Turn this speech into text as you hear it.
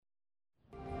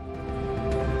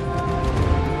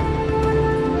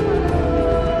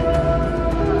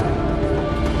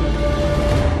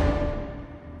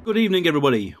Good evening,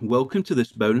 everybody. Welcome to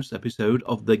this bonus episode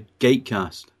of the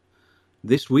Gatecast.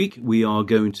 This week we are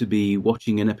going to be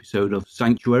watching an episode of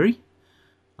Sanctuary.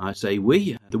 I say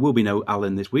we. There will be no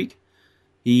Alan this week.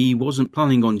 He wasn't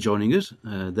planning on joining us.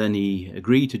 Then he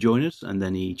agreed to join us, and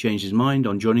then he changed his mind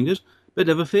on joining us. But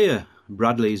never fear,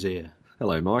 Bradley's here.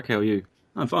 Hello, Mike. How are you?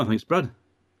 I'm fine, thanks, Brad.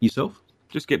 Yourself?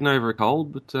 Just getting over a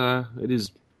cold, but it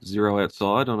is 0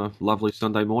 outside on a lovely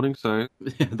Sunday morning, so...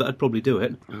 Yeah, that'd probably do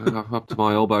it. Up to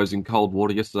my elbows in cold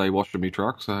water yesterday washing my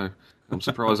truck, so I'm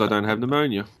surprised I don't have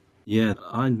pneumonia. Yeah,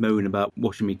 I'm moaning about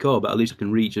washing my car, but at least I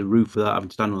can reach a roof without having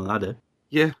to stand on a ladder.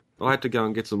 Yeah, I had to go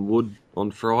and get some wood on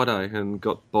Friday and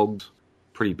got bogged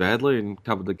pretty badly and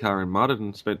covered the car in mud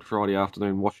and spent Friday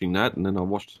afternoon washing that, and then I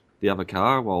washed the other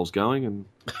car while I was going, and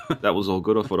that was all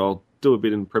good. I thought I'll do a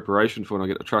bit in preparation for when I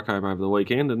get the truck home over the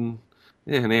weekend, and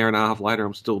yeah, an hour and a half later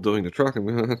I'm still doing the truck. I'm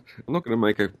not going to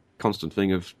make a constant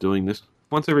thing of doing this.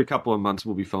 Once every couple of months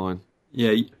we'll be fine.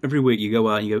 Yeah, every week you go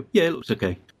out and you go, yeah, it looks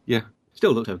okay. Yeah.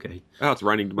 Still looks okay. Oh, it's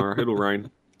raining tomorrow. It'll rain.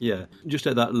 Yeah, just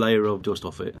take that layer of dust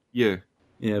off it. Yeah.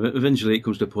 Yeah, but eventually it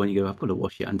comes to a point you go, I've got to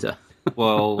wash it, haven't I?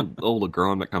 Well, all the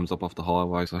grime that comes up off the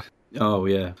highway, so... Oh,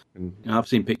 yeah. I've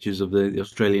seen pictures of the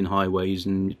Australian highways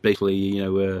and basically,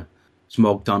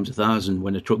 smog times 1,000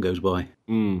 when a truck goes by.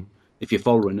 Mm. If you're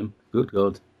following them, good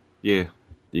God. Yeah,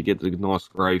 you get the nice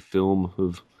grey film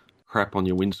of crap on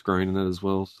your windscreen and that as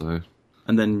well, so...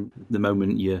 And then the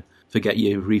moment you forget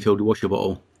you refilled your washer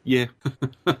bottle. Yeah.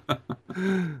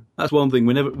 That's one thing.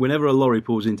 Whenever a lorry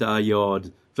pulls into our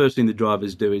yard, first thing the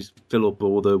drivers do is fill up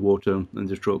all the water in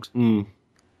the trucks. Mm.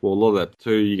 Well, a lot of that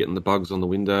too, you're getting the bugs on the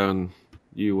window, and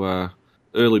you,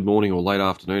 early morning or late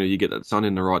afternoon, you get that sun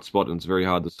in the right spot and it's very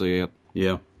hard to see out.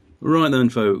 Yeah. Right then,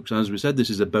 folks, as we said,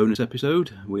 this is a bonus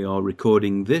episode. We are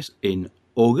recording this in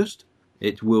August.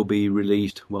 It will be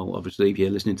released, well, obviously, if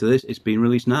you're listening to this, it's been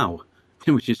released now,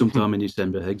 which is sometime in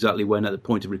December. Exactly when at the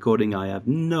point of recording, I have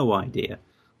no idea.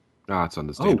 Ah, it's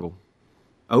understandable.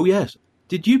 Oh, yes.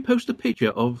 Did you post a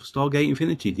picture of Stargate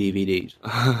Infinity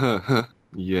DVDs?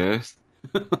 Yes.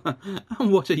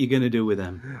 And what are you going to do with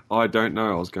them? I don't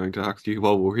know. I was going to ask you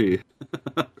while we're here.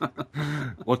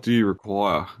 What do you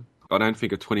require? I don't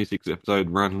think a 26-episode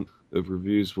run of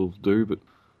reviews will do, but...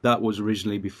 That was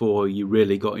originally before you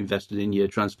really got invested in your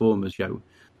Transformers show.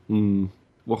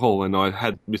 Well, and I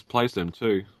had misplaced them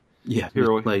too. Yeah,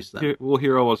 misplaced them.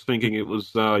 Here I was thinking it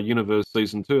was Universe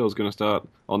Season 2. I was going to start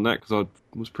on that because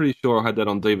I was pretty sure I had that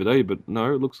on DVD, but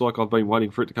no, it looks like I've been waiting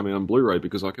for it to come out on Blu-ray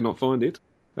because I cannot find it.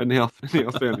 And now I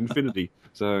found Infinity.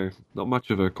 So, not much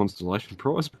of a consolation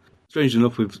prize. Strange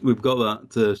enough, we've got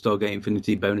that Stargate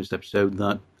Infinity bonus episode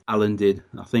that Alan did,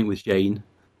 I think with Shane.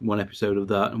 One episode of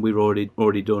that, and we've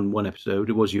already done one episode.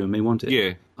 It was you and me, wasn't it?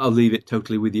 Yeah. I'll leave it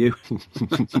totally with you.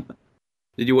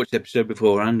 Did you watch the episode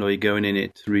beforehand, or are you going in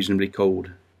it reasonably cold?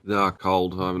 No,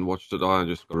 cold. I haven't watched it. I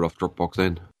just got it off Dropbox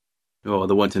then. Oh,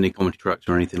 there weren't any comedy tracks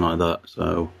or anything like that,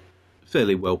 so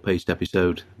fairly well-paced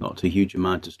episode. Not a huge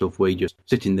amount of stuff where you're just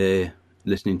sitting there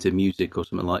listening to music or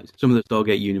something like some of the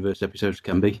Stargate Universe episodes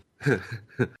can be.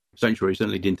 Sanctuary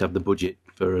certainly didn't have the budget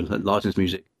for licensed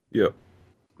music. Yep.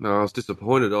 No, I was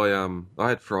disappointed. I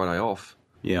had Friday off.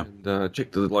 Yeah. And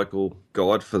checked the local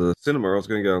guide for the cinema. I was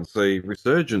going to go and see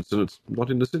Resurgence, and it's not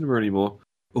in the cinema anymore.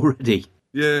 Already?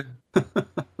 Yeah.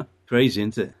 Crazy,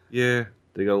 isn't it? Yeah.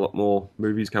 They got a lot more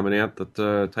movies coming out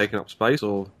that taking up space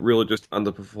or really just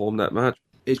underperform that much.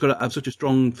 It's got to have such a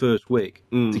strong first week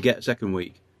to get second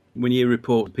week. When you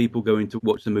report people going to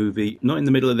watch the movie, not in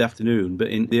the middle of the afternoon, but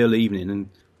in the early evening, and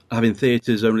having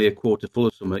theatres only a quarter full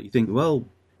of something, you think, well,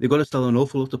 they've got to sell an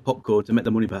awful lot of popcorn to make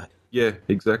the money back. Yeah,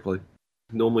 exactly.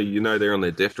 Normally, they're on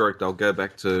their death stroke. They'll go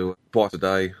back to twice a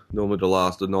day. Normally the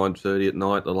last at 9:30 at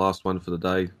night, the last one for the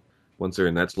day. Once they're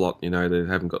in that slot, they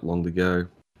haven't got long to go.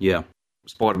 Yeah.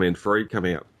 Spider-Man 3 come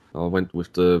out. I went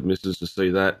with the missus to see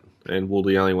that, and we're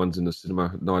the only ones in the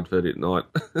cinema at 9:30 at night.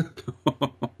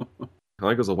 I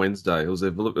think it was a Wednesday. It was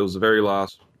the very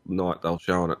last night they were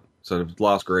showing it. So the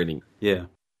last screening. Yeah.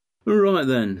 Right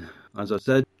then. As I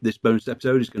said, this bonus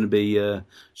episode is going to be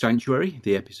Sanctuary.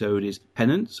 The episode is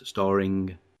Penance,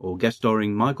 guest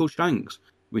starring Michael Shanks,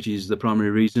 which is the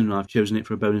primary reason I've chosen it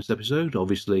for a bonus episode.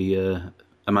 Obviously,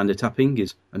 Amanda Tapping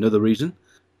is another reason.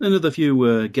 Another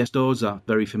few guest stars are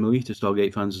very familiar to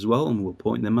Stargate fans as well, and we'll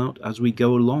point them out as we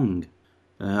go along.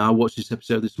 I watched this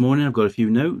episode this morning. I've got a few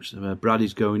notes. Brad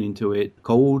is going into it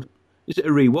cold. Is it a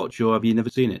rewatch, or have you never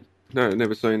seen it? No,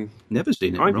 never seen. Never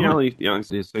seen it. I think the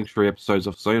only Sanctuary episodes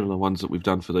I've seen are the ones that we've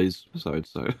done for these episodes.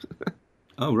 So.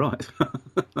 Oh right.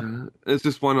 It's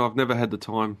just one I've never had the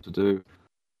time to do.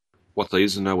 What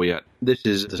season are we at? This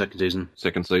is the second season.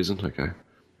 Second season, okay.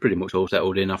 pretty much all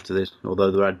settled in after this,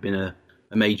 although there had been a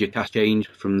major cast change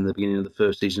from the beginning of the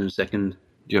first season and second.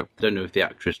 Yep. I don't know if the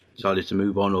actress decided to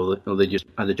move on or they just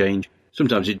had a change.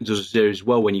 Sometimes it does a series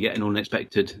well when you get an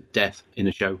unexpected death in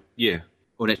a show. Yeah.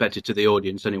 Unexpected to the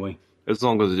audience, anyway. As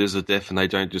long as it is a death and they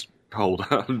don't just hold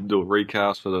out and do a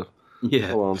recast for the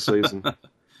full-on season.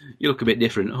 You look a bit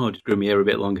different. Oh, just grow my hair a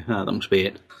bit longer. That must be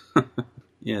it.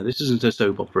 Yeah, this isn't a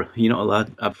soap opera. You're not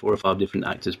allowed to have 4 or 5 different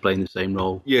actors playing the same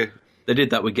role. Yeah. They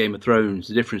did that with Game of Thrones.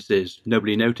 The difference is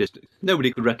nobody noticed.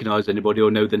 Nobody could recognise anybody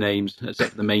or know the names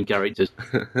except the main characters.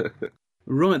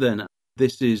 Right then,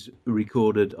 this is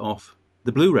recorded off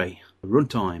the Blu-ray.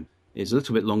 Runtime is a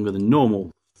little bit longer than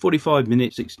normal. 45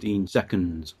 minutes, 16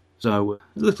 seconds. So a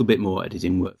little bit more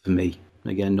editing work for me.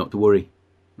 Again, not to worry.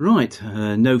 Right,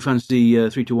 no fancy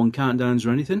 3 to 1 countdowns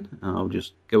or anything. I'll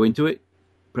just go into it,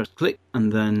 press click,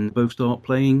 and then both start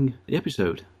playing the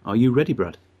episode. Are you ready,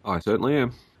 Brad? I certainly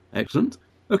am. Excellent.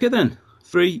 Okay then,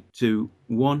 3, 2,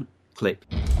 1, click.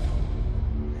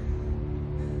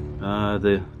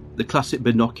 The classic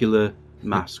binocular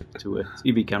mask to a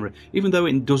TV camera, even though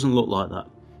it doesn't look like that.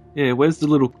 Yeah, where's the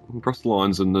little cross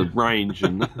lines and the range?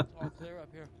 And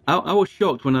I was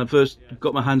shocked when I first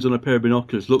got my hands on a pair of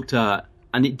binoculars, looked at,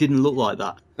 and it didn't look like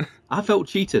that. I felt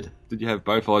cheated. Did you have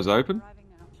both eyes open?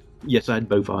 Yes, I had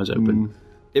both eyes open.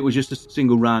 It was just a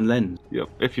single round lens. Yep,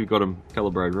 if you've got them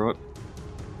calibrated right.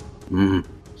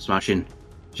 Smashing.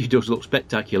 She does look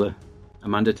spectacular.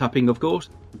 Amanda Tapping, of course.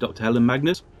 Dr. Helen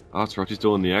Magnus. Oh, that's right, she's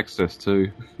doing the access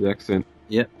too. The accent.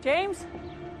 Yep. James?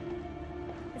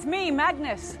 It's me,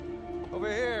 Magnus. Over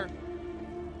here.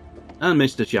 And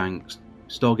Mr. Shanks.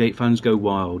 Stargate fans go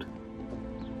wild.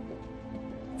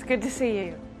 It's good to see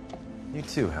you. You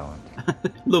too, Helen.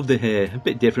 Love the hair. A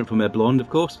bit different from her blonde, of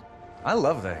course. I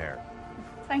love the hair.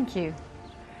 Thank you.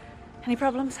 Any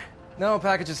problems? No,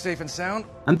 package is safe and sound.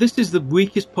 And this is the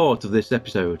weakest part of this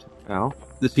episode. Al?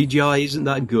 The CGI isn't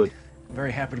that good. I'm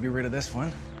very happy to be rid of this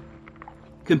one.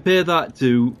 Compare that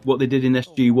to what they did in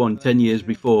SG-1 10 years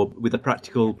before with a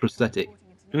practical prosthetic.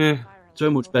 Yeah.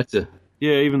 So much better.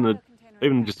 Yeah, even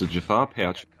just a Jafar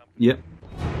pouch. Yep.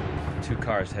 2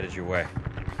 cars headed your way.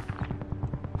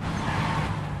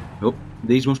 Oh,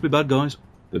 these must be bad guys.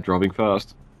 They're driving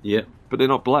fast. Yep. But they're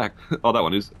not black. Oh, that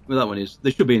one is. Well, that one is.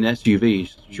 They should be in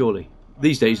SUVs, surely.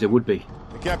 These days they would be.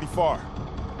 They can't be far.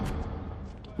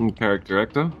 Character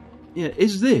actor. Yeah,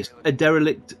 is this a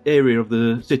derelict area of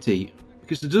the city?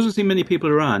 Because there doesn't seem many people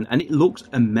around, and it looks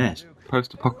a mess.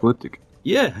 Post-apocalyptic.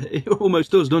 Yeah, it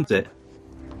almost does, doesn't it?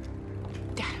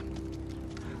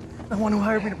 The one who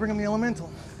hired me to bring him the elemental.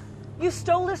 You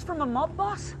stole this from a mob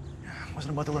boss?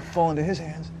 Wasn't about to let it fall into his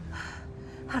hands.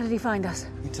 How did he find us?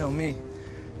 You tell me.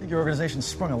 I think your organization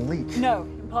sprung a leak. No,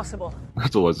 impossible.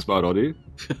 That's always a smart idea.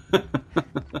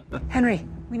 Henry,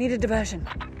 we need a diversion.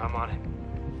 I'm on it.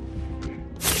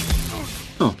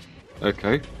 Oh,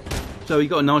 Okay. so he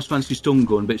got a nice fancy stun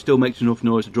gun, but it still makes enough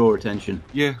noise to draw attention.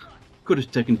 Yeah. Could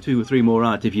have taken 2 or 3 more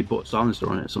out if you put a silencer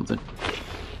on it or something.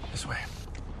 This way.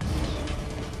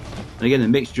 And again, a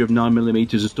mixture of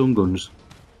 9mm and stun guns.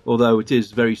 Although it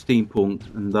is very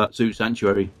steampunk, and that suits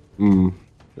Sanctuary.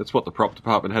 That's what the prop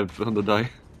department had on the day.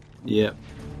 Yeah.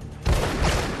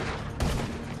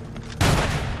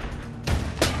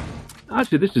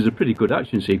 Actually, this is a pretty good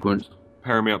action sequence.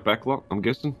 Paramount backlot, I'm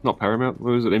guessing. Not Paramount.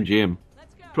 What was it? MGM.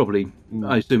 Probably.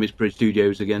 I assume it's Bridge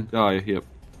Studios again. Oh, yeah, yep.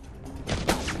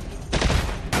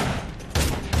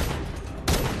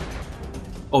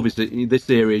 Obviously, this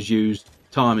series is used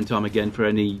time and time again for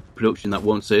any production that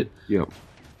wants it. Yep.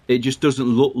 It just doesn't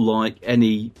look like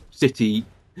any city.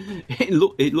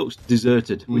 It looks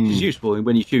deserted, which is useful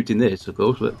when you're shooting this, of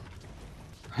course. But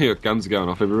Yeah, guns going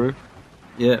off everywhere.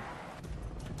 yeah,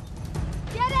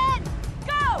 Get in!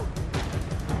 Go!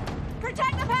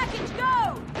 Protect the package!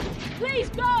 Go! Please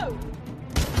go!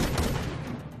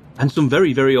 and some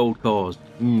very, very old cars.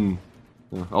 I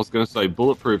was going to say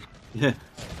bulletproof. Yeah,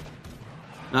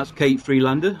 that's Kate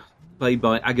Freelander, played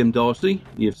by Agam Darcy.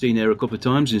 You've seen her a couple of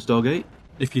times in Stargate.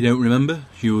 If you don't remember,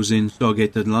 she was in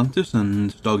Stargate Atlantis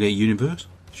and Stargate Universe.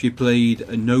 She played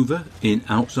a Nova in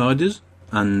Outsiders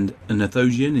and an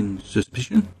Athosian in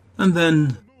Suspicion. And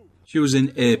then she was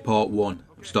in Air Part 1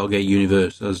 of Stargate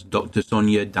Universe as Dr.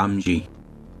 Sonia Damji.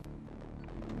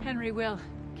 Henry, Will.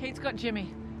 Kate's got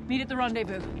Jimmy. Meet at the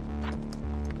rendezvous.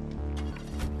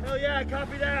 Hell yeah,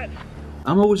 copy that.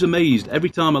 I'm always amazed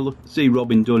every time I see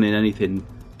Robin Dunn in anything,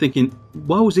 thinking,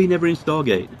 why was he never in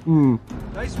Stargate?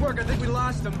 Nice work. I think we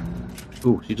lost him.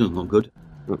 Oh, she doesn't look good.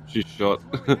 Oh, she's shot.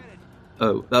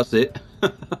 Oh, that's it.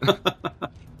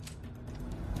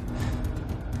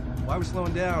 Why are we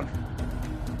slowing down?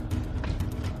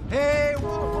 Hey, whoa,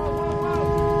 whoa,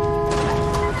 whoa, whoa.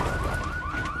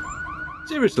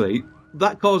 Seriously,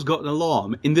 that car's got an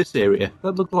alarm in this area.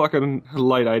 That looked like a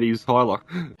late 80s Hyla.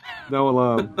 No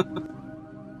alarm.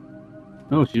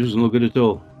 Oh, she doesn't look good at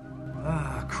all.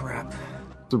 Ah, crap.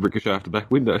 It's a ricochet off the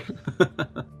back window.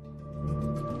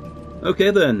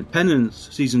 Okay then, Penance,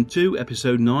 Season 2,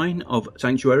 Episode 9 of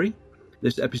Sanctuary.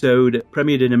 This episode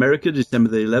premiered in America December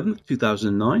the 11th,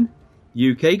 2009.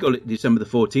 UK got it December the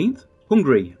 14th.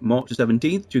 Hungary, March the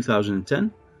 17th,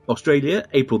 2010. Australia,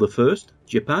 April the 1st.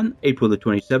 Japan, April the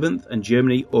 27th. And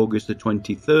Germany, August the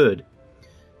 23rd.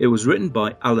 It was written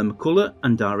by Alan McCullough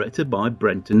and directed by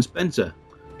Brenton Spencer.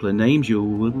 Couple of names you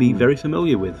will be very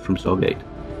familiar with from Stargate.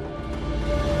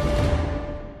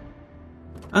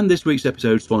 And this week's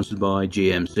episode is sponsored by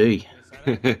GMC.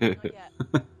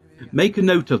 Make a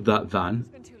note of that van,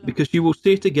 because you will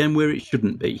see it again where it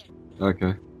shouldn't be.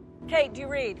 Okay. Kate, do you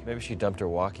read? Maybe she dumped her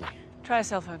walkie. Try a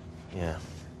cell phone. Yeah.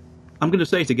 I'm going to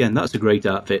say it again, that's a great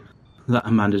outfit that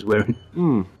Amanda's wearing.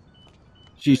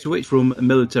 She switched from a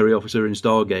military officer in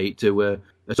Stargate to a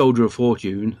soldier of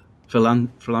fortune,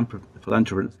 philanthropist.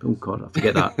 Oh God, I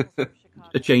forget that.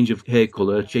 A change of hair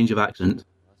colour, a change of accent.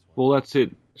 Well, that's it.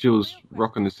 She was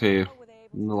rocking his hair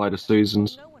in the later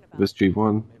seasons of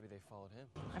SG-1.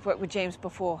 I've worked with James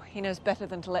before. He knows better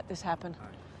than to let this happen.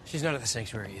 She's not at the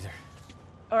sanctuary either.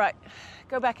 All right,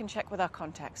 go back and check with our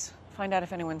contacts. Find out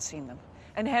if anyone's seen them.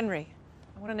 And Henry,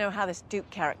 I want to know how this Duke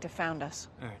character found us.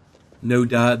 All right. No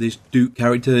doubt this Duke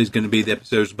character is going to be the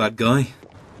episode's bad guy.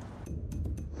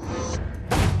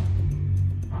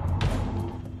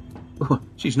 Oh,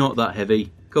 she's not that heavy.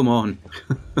 Come on.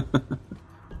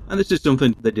 And this is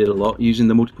something they did a lot, using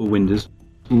the multiple windows.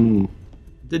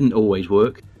 Didn't always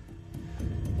work.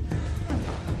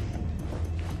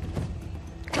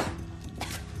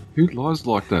 Who lies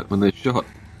like that when they're shot?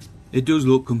 It does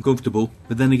look uncomfortable,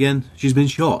 but then again, she's been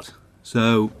shot.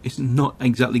 So it's not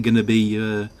exactly going to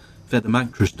be feather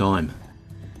mattress time.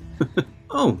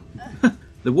 Oh,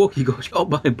 the walkie got shot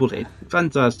by a bullet.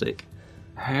 Fantastic.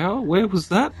 How? Where was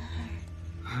that?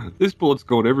 This bullet's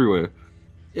gone everywhere.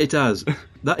 It has.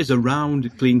 That is a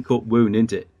round, clean-cut wound,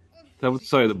 isn't it? They would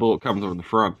say the bullet comes from the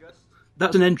front.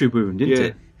 That's an entry wound, isn't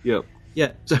it? Yep.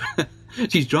 Yeah. So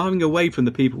she's driving away from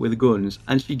the people with the guns,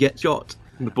 and she gets shot.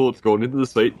 And the bullet's gone into the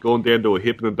seat, gone down to her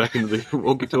hip, and then back into the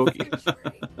walkie-talkie.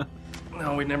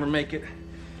 No, we'd never make it.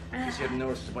 Guess you hadn't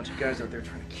noticed there's a bunch of guys out there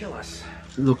trying to kill us.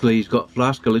 Luckily, he's got a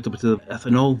flask, a little bit of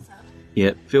ethanol.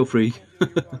 Yeah, feel free.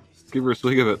 Give her a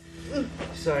swig of it.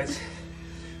 Besides,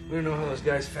 we don't know how those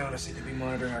guys found us. They could be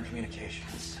monitoring our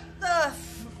communications.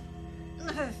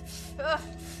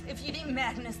 If you didn't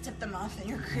Magnus tip them off, then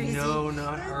you're crazy. No,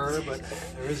 not her, but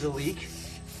there is a leak.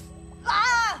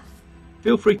 Ah!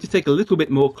 Feel free to take a little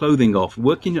bit more clothing off.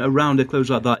 Working around her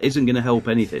clothes like that isn't going to help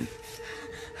anything.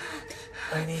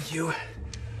 I need you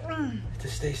to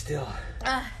stay still.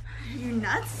 You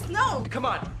nuts? No. Come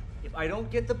on. If I don't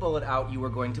get the bullet out, you are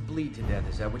going to bleed to death.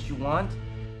 Is that what you want?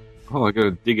 Oh, I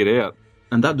gotta dig it out.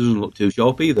 And that doesn't look too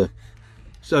sharp either.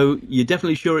 So you're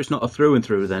definitely sure it's not a through and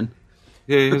through then?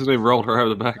 Yeah, he hasn't even rolled her over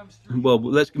the back. Well,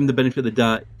 let's give him the benefit of the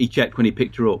doubt. He checked when he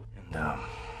picked her up.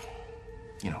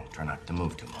 And, try not to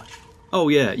move too much. Oh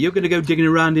yeah, you're going to go digging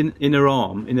around in her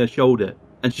arm, in her shoulder,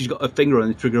 and she's got a finger on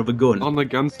the trigger of a gun. On the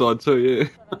gun side too, yeah.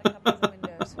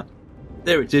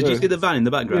 There it is. Do you see the van in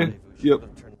the background? Yeah. Yep.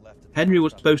 Henry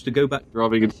was supposed to go back.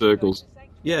 Driving in circles.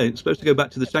 Yeah, he was supposed to go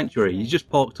back to the sanctuary. He's just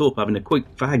parked up having a quick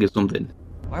fag or something.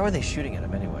 Why were they shooting at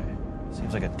him anyway?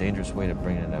 Seems like a dangerous way to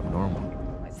bring in an abnormal.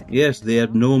 Yes, the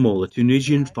abnormal, a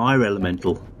Tunisian fire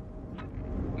elemental.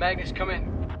 Magnus, come in.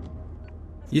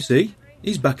 You see,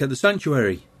 he's back at the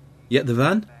sanctuary. Yet the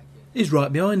van is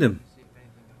right behind him.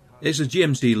 It's a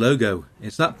GMC logo.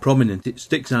 It's that prominent, it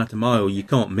sticks out a mile, you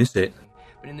can't miss it.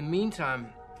 But in the meantime,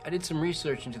 I did some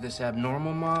research into this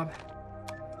abnormal mob.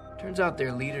 Turns out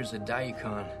their leader's a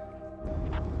Daikon.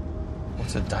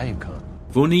 What's a Daikon?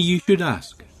 Funny you should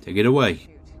ask. Take it away.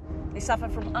 They suffer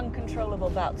from uncontrollable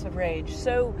bouts of rage,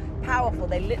 so powerful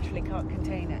they literally can't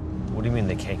contain it. What do you mean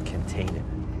they can't contain it?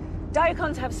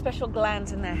 Daikons have special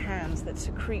glands in their hands that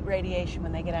secrete radiation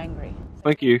when they get angry.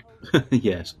 Thank you.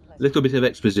 Yes, little bit of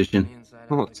exposition.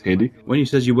 Oh, it's handy. When he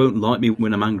says you won't like me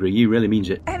when I'm angry, he really means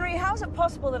it. Henry, how is it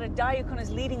possible that a Daikon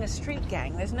is leading a street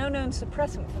gang? There's no known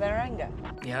suppressant for their anger.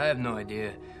 Yeah, I have no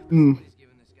idea.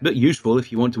 But useful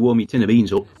if you want to warm your tin of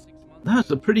beans up.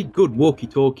 That's a pretty good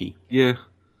walkie-talkie. Yeah.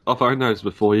 I've owned those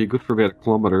before. You're good for about 1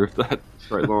 kilometre if that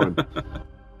straight line.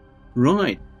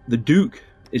 Right. The Duke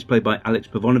is played by Alex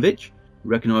Pavonovich.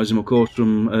 Recognise him, of course,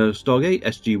 from Stargate,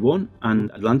 SG-1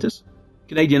 and Atlantis.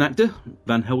 Canadian actor,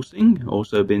 Van Helsing,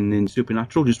 also been in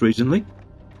Supernatural just recently.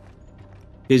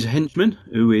 His henchman,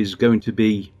 who is going to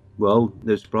be well,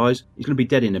 no surprise, he's going to be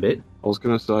dead in a bit. I was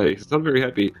going to say, he's not very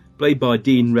happy. Played by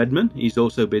Dean Redman, he's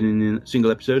also been in a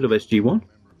single episode of SG-1,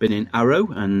 been in Arrow,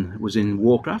 and was in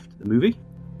Warcraft, the movie.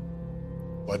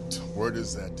 But word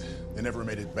is that they never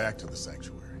made it back to the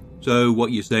sanctuary. So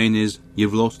what you're saying is,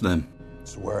 you've lost them?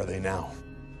 So where are they now?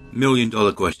 $1 million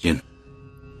question.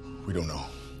 We don't know.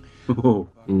 Oh,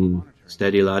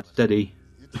 Steady, lad, steady.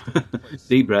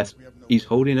 Deep breath. He's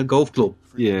holding a golf club.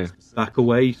 Yeah. Back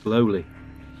away slowly.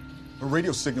 The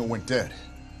radio signal went dead.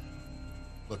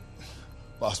 Look,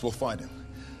 boss, we'll find him.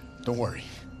 Don't worry.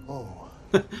 Oh.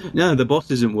 No, the boss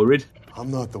isn't worried.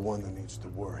 I'm not the one that needs to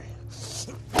worry.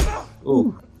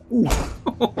 Oh.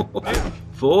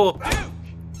 4.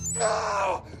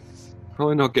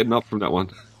 Probably not getting up from that one.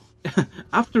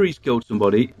 After he's killed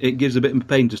somebody, it gives a bit of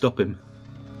pain to stop him.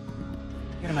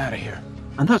 Get him out of here.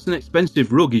 And that's an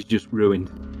expensive rug he's just ruined.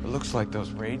 It looks like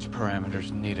those rage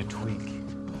parameters need a tweak.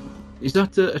 Is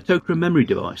that a Tokra memory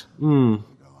device?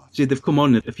 See, they've come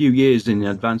on a few years in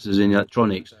advances in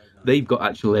electronics. They've got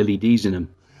actual LEDs in them.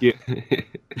 Yeah.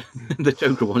 The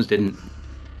Tokra ones didn't.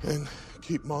 And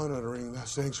keep monitoring that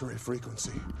sanctuary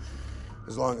frequency.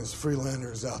 As long as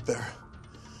Freelander is out there,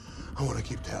 I want to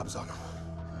keep tabs on him.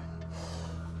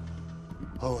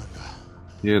 Oh, and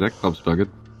Yeah, that club's buggered.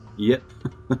 Yep.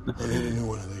 I need a new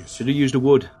one of these. Should have used a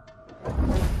wood.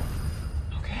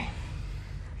 Okay.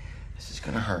 This is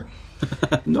gonna hurt.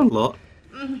 Not a lot.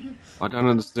 I don't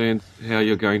understand how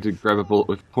you're going to grab a bullet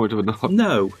with the point of a knife.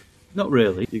 No, not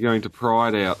really. You're going to pry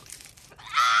it out.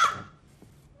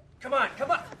 Come on,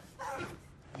 come on.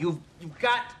 You've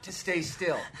got to stay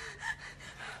still.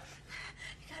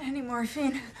 You got any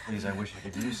morphine? Please, I wish I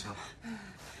could use some.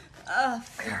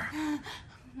 There.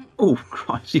 Oh,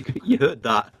 Christ, you heard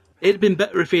that. It'd been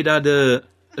better if he'd had a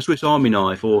Swiss Army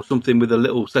knife or something with a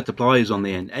little set of pliers on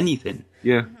the end. Anything.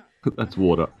 Yeah, that's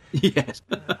water. Yes.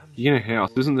 In a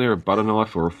house, isn't there a butter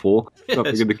knife or a fork?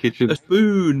 Something in the kitchen? A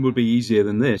spoon would be easier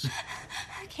than this.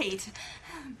 Kate.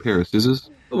 Pair of scissors?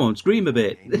 Come on, scream a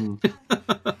bit.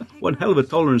 One hell of a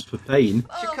tolerance for pain.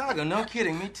 Chicago, no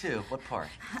kidding, me too. What part?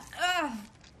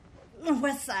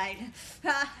 West Side.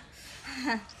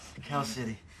 Cal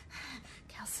City.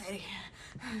 Cal City.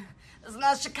 It's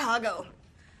not Chicago.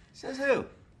 Says who?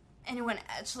 Anyone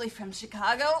actually from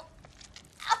Chicago?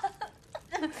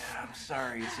 I'm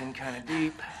sorry, it's in kind of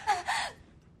deep.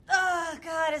 Oh,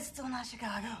 God, it's still not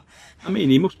Chicago. I mean,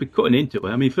 he must be cutting into it.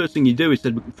 I mean, first thing you do is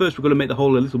said, first we're going to make the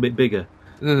hole a little bit bigger.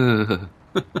 It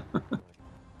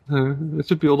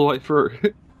should be all the way through.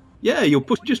 Yeah, you'll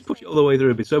just push it all the way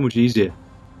through. It'll be so much easier.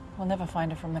 We'll never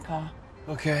find her from the car.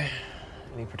 Okay.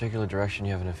 Any particular direction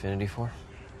you have an affinity for?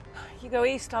 You go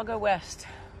east, I'll go west.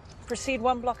 Proceed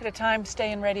one block at a time,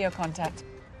 stay in radio contact.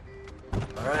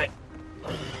 All right.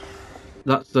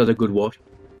 That's a good wash.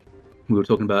 We were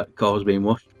talking about cars being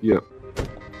washed. Yeah.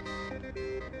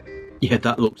 Yeah,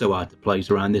 that looks so hard to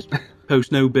place around this.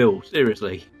 Post no bill,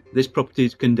 seriously. This property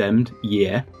is condemned,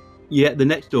 yeah. Yet the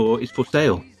next door is for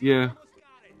sale. Yeah.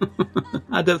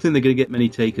 I don't think they're going to get many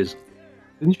takers.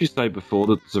 Didn't you say before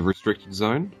that it's a restricted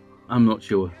zone? I'm not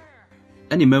sure.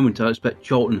 Any moment I expect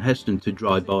Charlton Heston to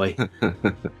drive by.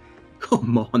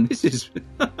 Come on, this is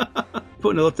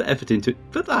putting a lot of effort into it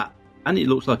for that. And it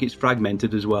looks like it's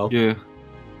fragmented as well. Yeah.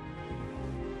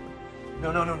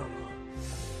 No. No.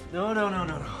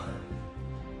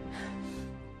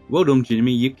 Well done,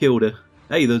 Jimmy, you killed her.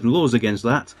 Hey, there's laws against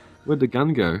that. Where'd the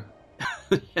gun go?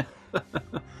 Come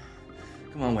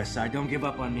on, Westside, don't give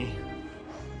up on me.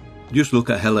 Just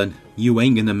look at Helen. You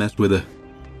ain't gonna mess with her.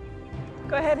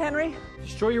 Go ahead, Henry.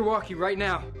 Destroy your walkie right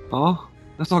now. Oh,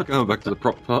 that's not going back to the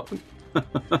prop department.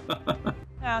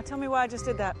 Now, tell me why I just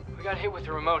did that. We got hit with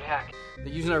a remote hack. They're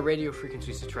using our radio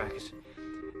frequencies to track us.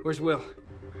 Where's Will?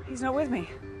 He's not with me.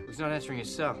 He's not answering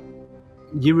his cell.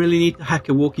 You really need to hack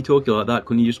a walkie-talkie like that?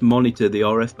 Couldn't you just monitor the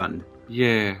RF band?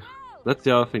 Yeah. That's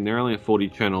the other thing. They're only a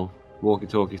 40-channel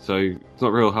walkie-talkie, so it's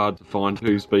not real hard to find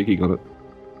who's speaking on it.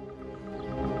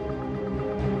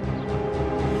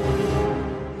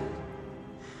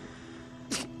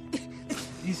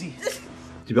 Easy.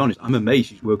 To be honest, I'm amazed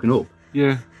she's woken up.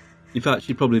 Yeah. In fact,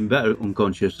 she'd probably been better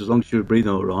unconscious as long as she was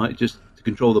breathing all right, just to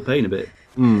control the pain a bit.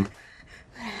 Oh,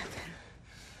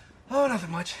 nothing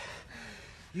much.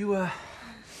 You,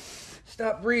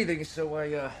 stopped breathing, so I,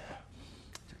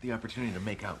 took the opportunity to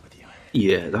make out with you.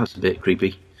 Yeah, that's a bit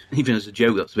creepy. Even as a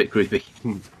joke, that's a bit creepy.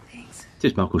 Thanks. It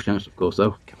is Michael Shanks, of course,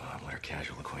 though. Come on, what are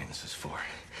casual acquaintances for?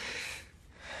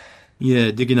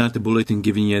 Yeah, digging out the bullet and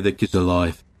giving you the kiss of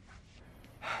life.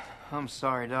 I'm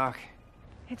sorry, Doc.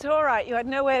 It's all right. You had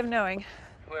no way of knowing.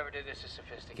 Whoever did this is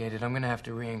sophisticated. I'm gonna have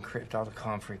to re-encrypt all the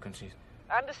comm frequencies.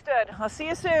 Understood. I'll see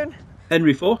you soon.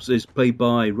 Henry Foss is played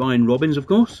by Ryan Robbins, of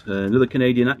course, another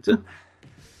Canadian actor.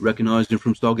 Recognised him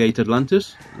from Stargate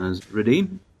Atlantis as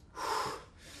Redeem.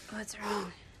 What's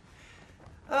wrong?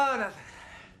 Oh, nothing.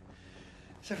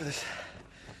 Except for this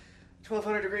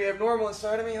 1200 degree abnormal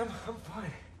inside of me, I'm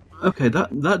fine. Okay,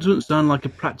 that doesn't sound like a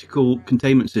practical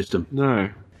containment system. No.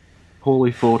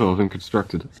 Poorly thought of and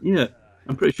constructed. Yeah,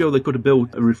 I'm pretty sure they could have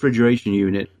built a refrigeration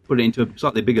unit, put it into a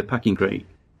slightly bigger packing crate.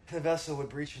 The vessel would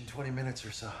breach in 20 minutes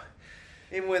or so.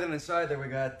 Even with it inside there, we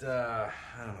got,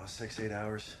 6-8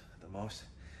 hours at the most.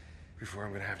 Before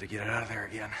I'm gonna have to get it out of there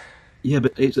again. Yeah,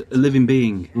 but it's a living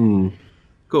being.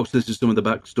 Of course, this is some of the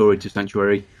backstory to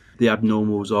Sanctuary. The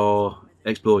abnormals are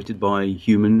exploited by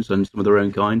humans and some of their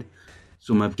own kind.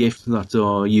 Some have gifts that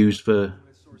are used for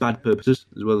bad purposes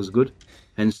as well as good.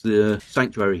 Hence the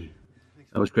Sanctuary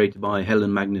that was created by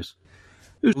Helen Magnus,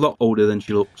 who's a lot older than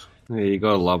she looks. Yeah, you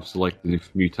gotta love selective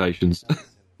mutations.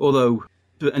 Although,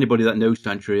 for anybody that knows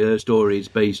Sanctuary, her story is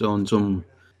based on some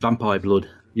vampire blood.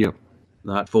 Yep.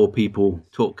 That 4 people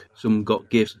took. Some got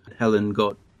gifts. Helen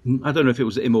got, I don't know if it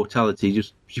was immortality,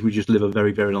 just she would just live a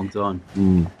very, very long time.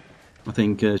 I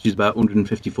think she's about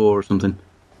 154 or something.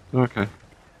 Okay.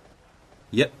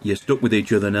 Yep, you're stuck with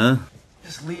each other now.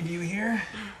 Just leave you here?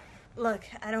 Look,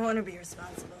 I don't want to be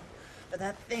responsible for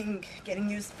that thing getting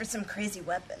used for some crazy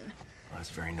weapon. Well,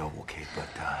 that's very noble, Kate, but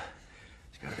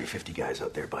there's gotta be 50 guys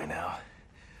out there by now.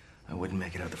 I wouldn't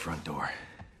make it out the front door.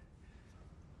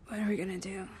 What are we gonna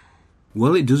do?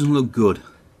 Well, it doesn't look good.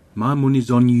 My money's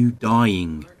on you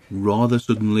dying, rather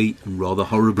suddenly and rather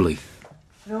horribly.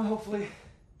 No, hopefully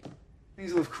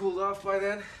things will have cooled off by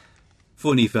then.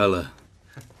 Funny fella.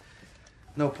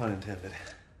 No pun intended.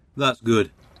 That's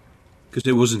good, because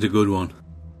it wasn't a good one.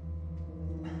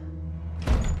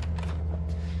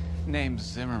 Name's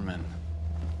Zimmerman.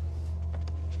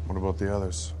 What about the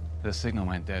others? The signal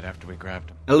went dead after we grabbed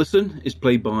him. Ellison is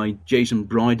played by Jason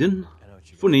Bryden.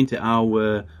 Funny into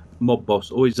our mob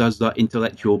boss always has that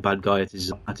intellectual bad guy at his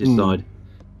side.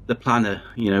 The planner,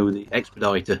 the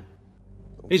expediter.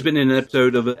 He's been in an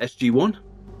episode of SG-1.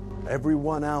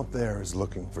 Everyone out there is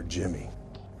looking for Jimmy.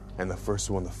 And the first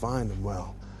one to find him,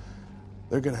 well,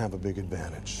 they're going to have a big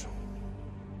advantage.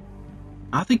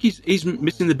 I think he's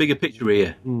missing the bigger picture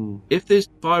here. If this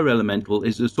fire elemental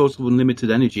is a source of unlimited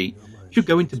energy, he should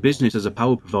go into business as a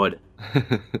power provider.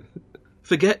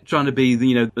 Forget trying to be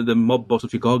the mob boss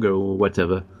of Chicago or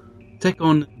whatever. Take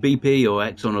on BP or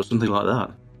Exxon or something like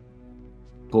that.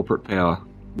 Corporate power.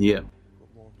 Yeah.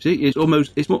 See, it's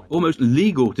almost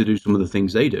legal to do some of the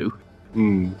things they do.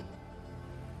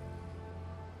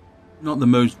 Not the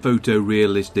most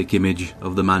photorealistic image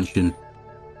of the mansion.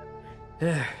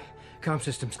 There. Comm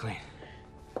system's clean.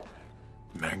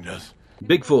 Magnus.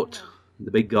 Bigfoot,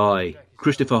 the big guy,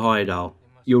 Christopher Heyerdahl.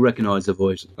 You'll recognise the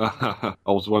voice. I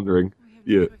was wondering.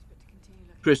 Yeah.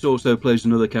 Chris also plays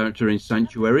another character in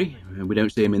Sanctuary. We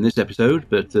don't see him in this episode,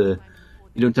 but you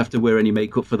don't have to wear any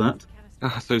makeup for that.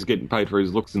 So he's getting paid for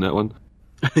his looks in that one.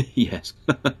 Yes.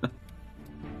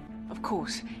 Of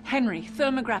course. Henry,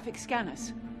 thermographic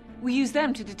scanners. We use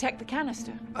them to detect the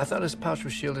canister. I thought his pouch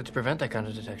was shielded to prevent that kind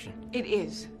of detection. It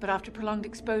is, but after prolonged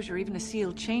exposure, even a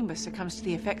sealed chamber succumbs to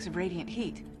the effects of radiant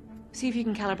heat. See if you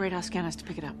can calibrate our scanners to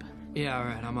pick it up. Yeah, all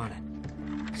right, I'm on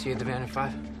it. See you at the van in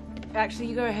 5? Actually,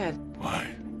 you go ahead. Why?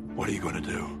 What are you going to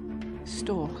do?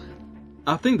 Stall.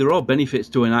 I think there are benefits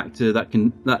to an actor that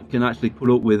can actually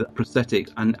put up with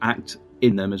prosthetics and act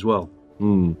in them as well.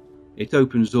 It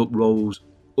opens up roles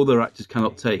other actors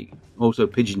cannot take. Also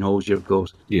pigeonholes you, of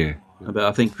course. Yeah. But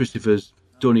I think Christopher's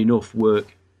done enough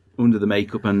work under the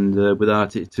makeup and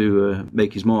without it to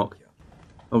make his mark.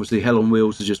 Obviously, Hell on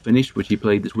Wheels has just finished, which he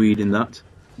played the Swede in that.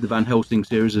 The Van Helsing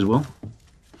series as well.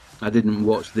 I didn't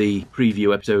watch the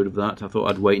preview episode of that. I thought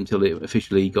I'd wait until it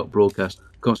officially got broadcast.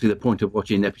 Can't see the point of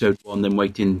watching episode 1 then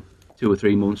waiting 2 or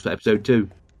 3 months for episode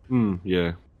 2.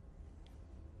 Yeah.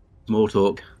 More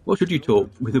talk. What should you talk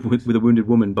with a wounded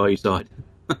woman by your side?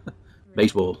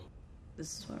 Baseball.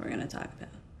 This is what we're gonna talk about.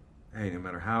 Hey, no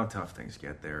matter how tough things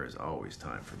get, there is always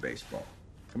time for baseball.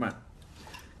 Come on.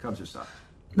 Cubs are soft.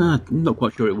 Nah, I'm not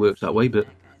quite sure it works that way, but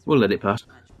we'll let it pass.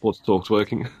 Sports talk's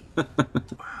working.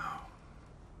 Wow.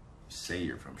 Say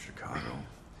you're from Chicago.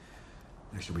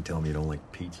 Next you'll be telling me you don't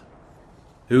like pizza.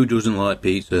 Who doesn't like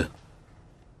pizza?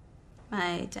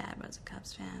 My dad was a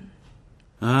Cubs fan.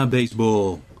 Ah,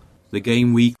 baseball. The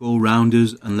game we call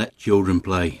rounders and let children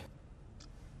play.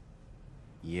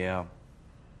 Yeah.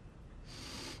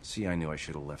 See, I knew I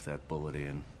should have left that bullet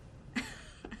in.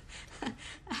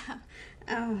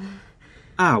 Ow.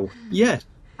 Ow. Yes.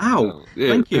 Ow. Yeah,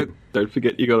 Thank you. Don't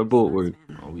forget you got a bullet wound.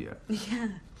 Oh, yeah. Yeah.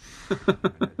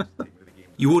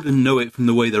 You wouldn't know it from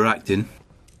the way they're acting.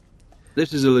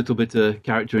 This is a little bit of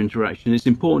character interaction. It's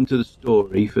important to the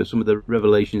story for some of the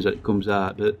revelations that it comes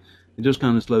out, but it does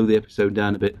kind of slow the episode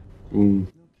down a bit.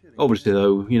 Obviously,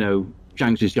 though,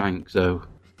 Shanks is Shanks, so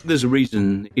there's a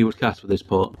reason he was cast for this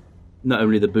part. Not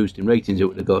only the boost in ratings it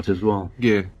would have got as well.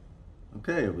 Yeah.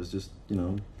 Okay, it was just,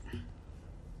 The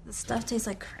stuff tastes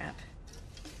like crap.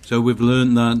 So we've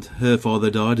learned that her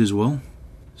father died as well.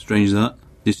 Strange that.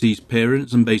 Deceased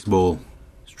parents and baseball.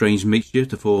 Strange mixture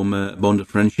to form a bond of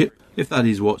friendship, if that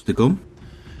is what's to come.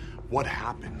 What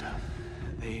happened?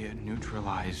 They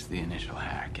neutralized the initial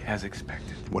hack, as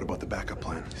expected. What about the backup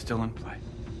plan? Still in play.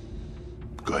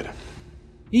 Good.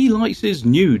 He likes his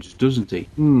nudes, doesn't he?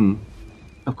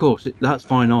 Of course, that's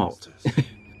fine art.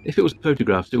 If it was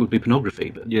photographs, it would be pornography,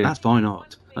 but that's fine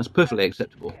art. That's perfectly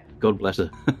acceptable. God bless her.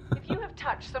 If you have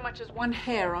touched so much as one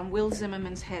hair on Will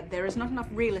Zimmerman's head, there is not enough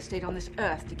real estate on this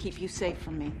earth to keep you safe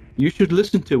from me. You should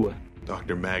listen to her.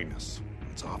 Dr. Magnus,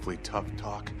 it's awfully tough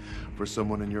talk for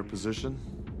someone in your position.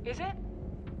 Is it?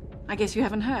 I guess you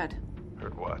haven't heard.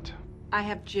 Heard what? I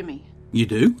have Jimmy. You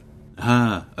do?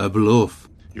 Ah, a bluff.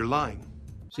 You're lying.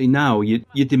 See, now you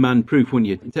demand proof, wouldn't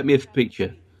you? Take me a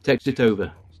picture. Text it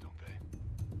over.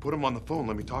 Put him on the phone.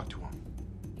 Let me talk to him.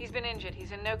 He's been injured.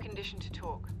 He's in no condition to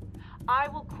talk. I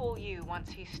will call you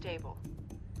once he's stable.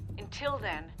 Until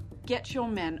then, get your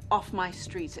men off my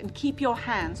streets and keep your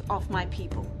hands off my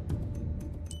people.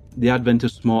 The advent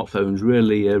of smartphones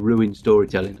really ruined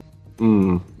storytelling.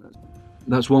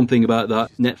 That's one thing about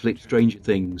that Netflix Stranger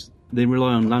Things. They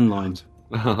rely on landlines.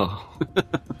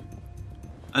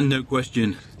 And no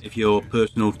question, if your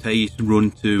personal taste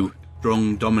run to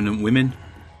strong, dominant women,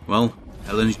 well,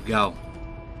 Helen's your gal.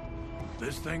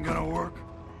 This thing gonna work?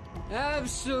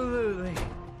 Absolutely.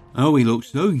 Oh, he looks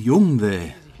so young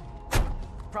there.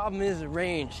 Problem is the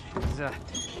range.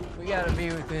 We gotta be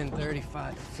within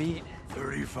 35 feet.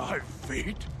 35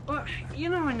 feet? Well,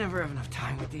 I never have enough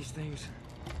time with these things.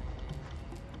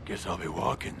 Guess I'll be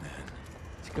walking then.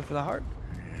 It's good for the heart.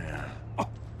 Yeah.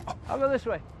 I'll go this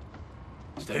way.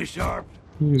 Stay sharp.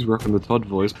 He's rocking the Todd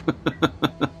voice.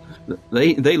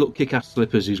 They look kick-ass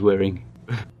slippers he's wearing.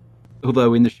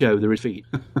 Although in the show there is feet.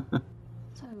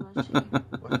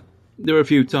 There are a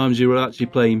few times you were actually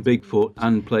playing Bigfoot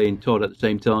and playing Todd at the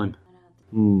same time.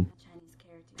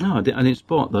 I didn't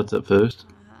spot that at first.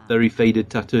 Very faded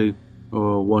tattoo,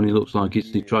 or one he looks like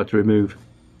he tried to remove.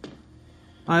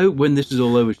 I hope when this is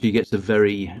all over she gets a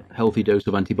very healthy dose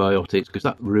of antibiotics, because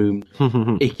that room's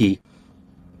icky.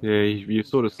 Yeah, you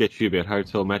sort of sketchy about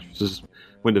hotel mattresses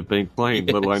when they've been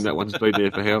cleaned, let alone that one's been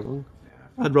there for how long?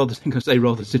 I'd rather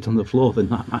sit on the floor than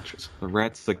that mattress. The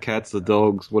rats, the cats, the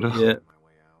dogs, whatever.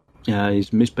 Yeah,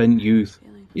 his misspent youth.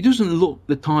 He doesn't look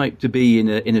the type to be in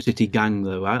a city gang,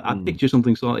 though. I'd picture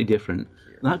something slightly different.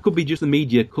 That could be just the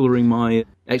media colouring my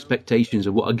expectations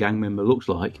of what a gang member looks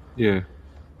like. Yeah.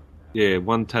 Yeah,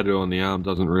 one tattoo on the arm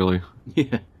doesn't really.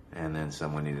 Yeah. And then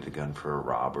someone needed a gun for a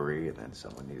robbery, and then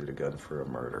someone needed a gun for a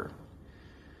murder.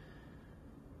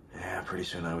 Yeah, pretty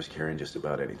soon I was carrying just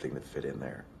about anything that fit in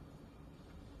there.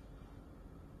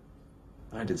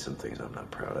 I did some things I'm not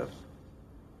proud of.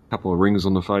 Couple of rings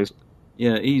on the face.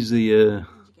 Yeah, he's the,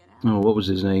 what was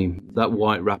his name? That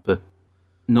white rapper.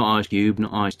 Not Ice Cube,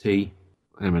 not Ice-T.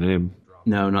 Eminem.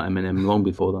 No, not Eminem, long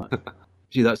before that.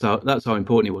 See, that's how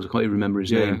important he was. I can't even remember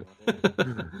his name.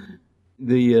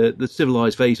 The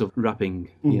civilised face of rapping,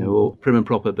 or prim and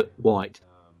proper but white.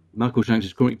 Michael Shanks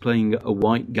is currently playing a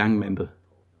white gang member.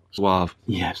 Suave.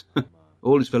 Yes.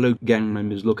 All his fellow gang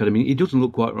members look at him. He doesn't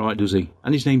look quite right, does he?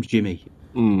 And his name's Jimmy.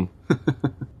 And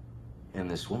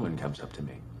this woman comes up to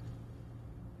me.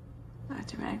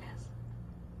 Dr. Magnus.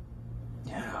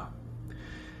 Yeah.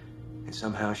 And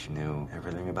somehow she knew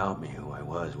everything about me, who I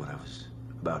was, what I was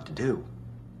about to do.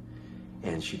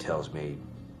 And she tells me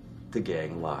the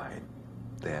gang lied.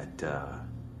 That,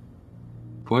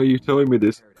 Why are you telling me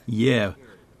this? Yeah.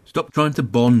 Stop trying to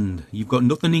bond. You've got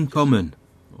nothing in common.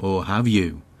 Or have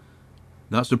you?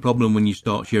 That's the problem when you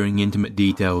start sharing intimate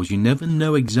details. You never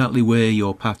know exactly where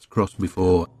your paths crossed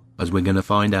before, as we're going to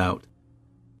find out.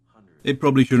 It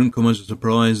probably shouldn't come as a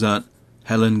surprise that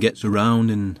Helen gets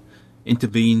around and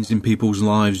intervenes in people's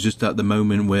lives just at the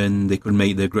moment when they could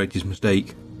make their greatest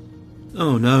mistake.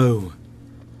 Oh no.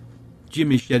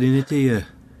 Jimmy's shedding a tear.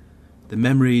 The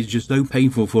memory is just so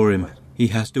painful for him. He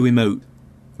has to emote.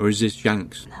 Or is this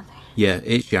Shanks? Nothing. Yeah,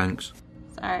 it's Shanks.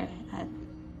 Sorry,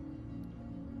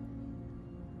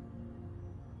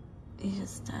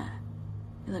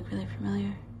 you look really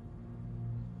familiar.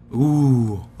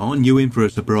 Ooh, aren't you in for a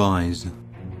surprise?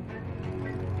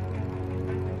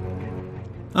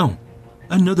 Oh,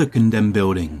 another condemned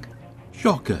building.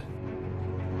 Shocker.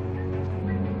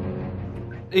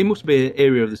 It must be an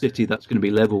area of the city that's going to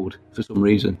be levelled for some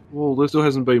reason. Well, there still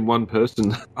hasn't been one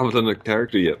person other than a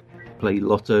character yet. Play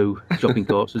lotto, shopping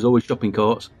carts. There's always shopping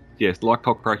carts. Yes, like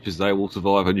cockroaches, they will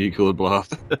survive a nuclear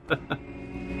blast.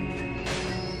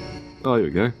 Oh, here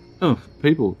we go. Oh,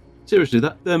 people. Seriously,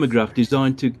 that thermograph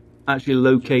designed to actually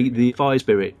locate the fire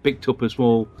spirit picked up a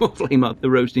small flame that they're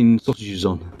roasting sausages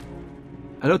on.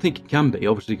 I don't think it can be,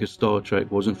 obviously, because Star Trek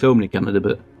wasn't filmed in Canada,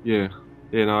 but... Yeah,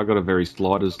 no, I got a very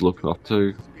Sliders look off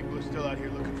too. People are still out here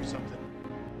looking for something.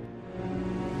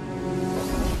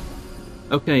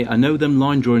 Okay, I know them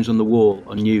line drawings on the wall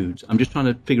are nudes. I'm just trying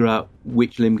to figure out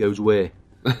which limb goes where.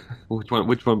 Which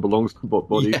one belongs to what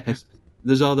body? Yes.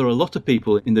 There's either a lot of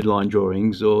people in the line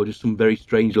drawings or just some very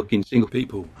strange-looking single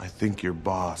people. I think your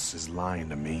boss is lying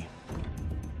to me.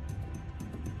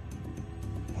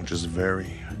 Which is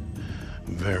very,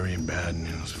 very bad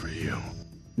news for you.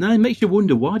 Now, it makes you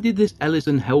wonder, why did this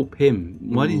Ellison help him?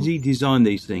 Why did he design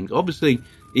these things? Obviously,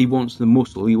 he wants the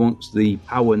muscle, he wants the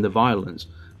power and the violence.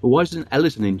 But why isn't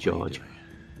Ellison in charge?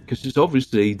 Because it's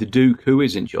obviously the Duke who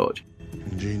is in charge.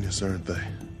 Ingenious, aren't they?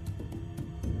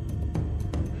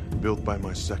 Built by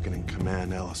my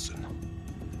second-in-command, Ellison.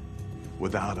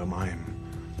 Without him, I am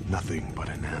nothing but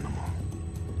an animal.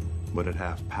 But at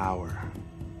half power,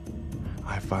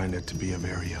 I find it to be a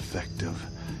very effective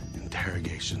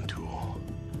interrogation tool.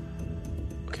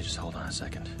 Okay, just hold on a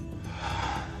second.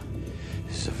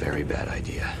 This is a very bad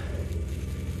idea.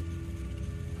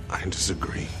 I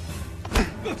disagree.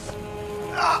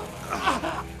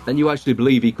 And you actually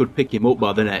believe he could pick him up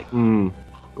by the neck?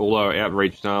 Although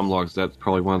outreached arm like that's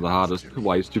probably one of the hardest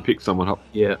ways to pick someone up.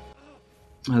 Yeah.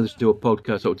 Let's do a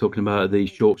podcast that we're talking about the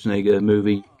Schwarzenegger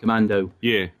movie, Commando.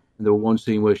 Yeah. And there was one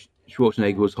scene where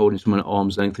Schwarzenegger was holding someone at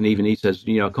arm's length, and even he says,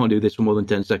 I can't do this for more than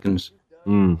 10 seconds.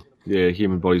 Yeah,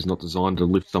 human body's not designed to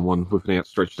lift someone with an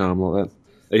outstretched arm like that.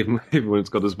 Even when it's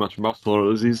got as much muscle on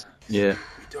it as his. Yeah.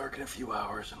 Be dark in a few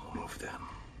hours and we'll move then.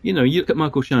 You look at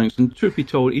Michael Shanks, and truth be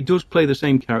told, he does play the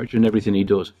same character in everything he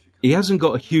does. He hasn't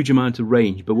got a huge amount of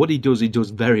range, but what he does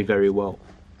very, very well.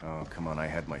 Oh, come on, I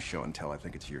had my show and tell. I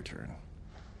think it's your turn.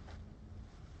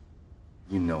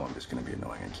 You know I'm just going to be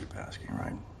annoying and keep asking,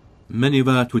 right? Many of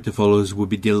our Twitter followers would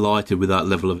be delighted with that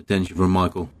level of attention from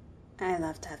Michael. I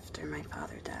left after my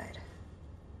father died.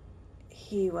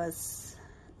 He was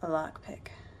a lockpick.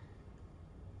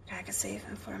 I could save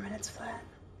in 4 minutes flat.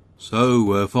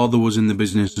 So, her father was in the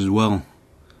business as well.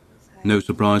 No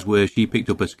surprise where she picked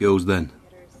up her skills then.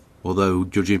 Although,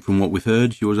 judging from what we've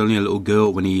heard, she was only a little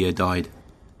girl when he died.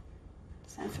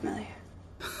 Sound familiar?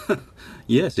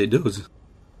 Yes, it does.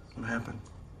 What happened?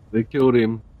 They killed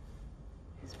him.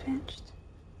 He was pinched.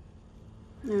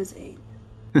 I was 8.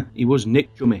 He was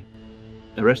Nick Chummy.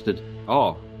 Arrested.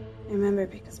 Oh. I remember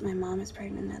because my mom was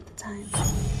pregnant at the time.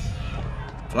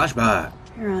 Flashback.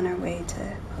 We were on our way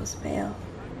to post bail.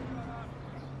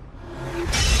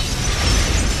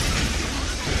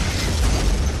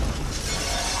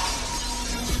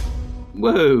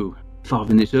 Whoa! 5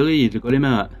 minutes earlier, you'd have got him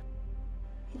out.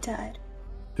 He died.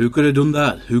 Who could have done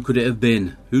that? Who could it have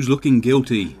been? Who's looking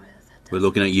guilty? We're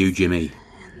looking at you, Jimmy.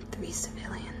 And 3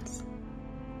 civilians.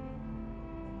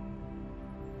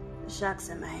 The shock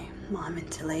sent my mom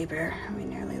into labor. We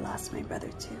nearly lost my brother,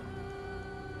 too.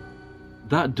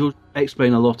 That does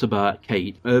explain a lot about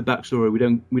Kate. Her backstory, we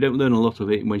don't learn a lot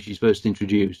of it when she's first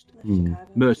introduced.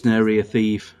 Mercenary, a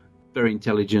thief, very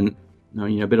intelligent,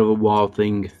 a bit of a wild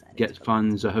thing. Gets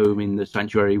fans a home in the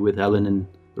sanctuary with Helen and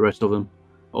the rest of them.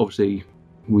 Obviously,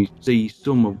 we see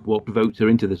some of what provoked her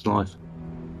into this life.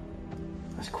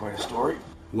 That's quite a story.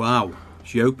 Wow,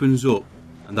 she opens up,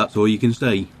 and that's all you can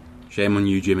say. Shame on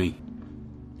you, Jimmy.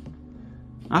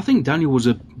 I think Daniel was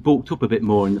bulked up a bit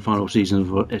more in the final season of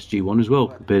SG-1 as well,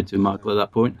 compared to Michael at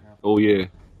that point. Oh, yeah.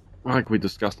 Like we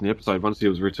discussed in the episode, once he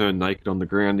was returned naked on the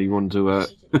ground, he wanted to...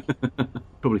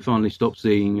 Probably finally stopped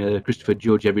seeing Christopher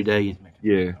Judge every day.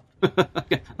 Yeah.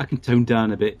 I can tone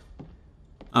down a bit.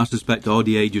 I suspect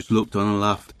RDA just looked on and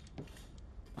laughed.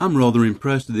 I'm rather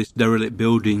impressed that this derelict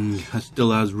building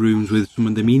still has rooms with some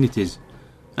of the amenities.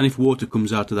 And if water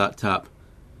comes out of that tap,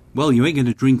 well, you ain't going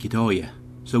to drink it, are you?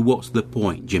 So what's the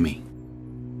point, Jimmy?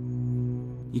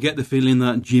 You get the feeling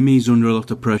that Jimmy's under a lot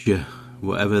of pressure.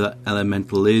 Whatever that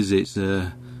elemental is, it's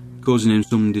causing him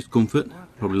some discomfort.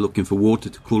 Probably looking for water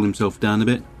to cool himself down a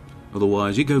bit.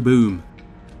 Otherwise, you go boom.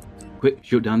 Quick,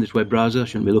 shut down this web browser.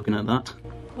 Shouldn't be looking at that.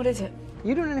 What is it?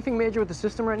 You doing anything major with the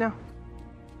system right now?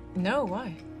 No,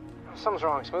 why? Something's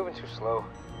wrong. It's moving too slow.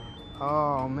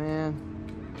 Oh, man.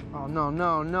 Oh,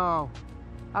 no.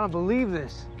 I don't believe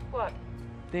this. What?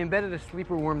 They embedded a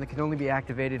sleeper worm that could only be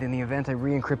activated in the event I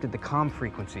re-encrypted the comm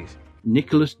frequencies.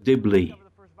 Nicholas Dibley.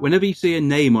 Whenever you see a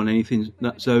name on anything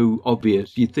that's so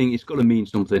obvious, you think it's got to mean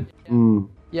something.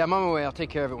 Yeah, I'm on my way. I'll take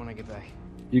care of it when I get back.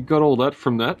 You got all that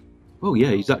from that? Oh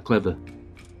yeah, he's that clever.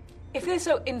 If they're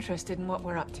so interested in what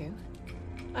we're up to,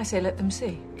 I say let them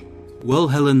see. Well,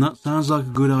 Helen, that sounds like a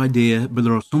good idea, but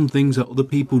there are some things that other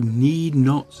people need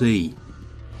not see.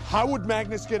 How would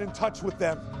Magnus get in touch with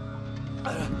them?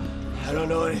 I don't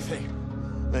know anything.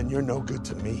 Then you're no good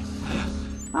to me.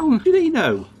 How did he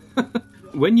know?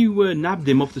 When you nabbed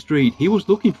him off the street, he was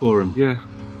looking for him. Yeah.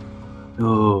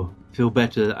 Oh, feel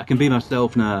better. I can be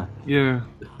myself now. Yeah.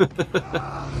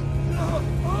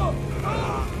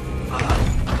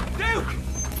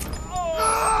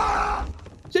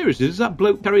 Seriously, does that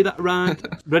bloke carry that around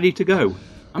ready to go?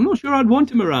 I'm not sure I'd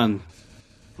want him around.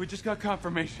 We just got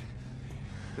confirmation.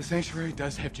 The Sanctuary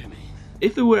does have Jimmy.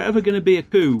 If there were ever going to be a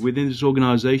coup within this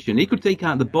organisation, he could take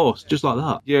out the boss just like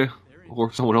that. Yeah. Or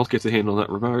if someone else gets a hand on that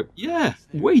remote. Yeah,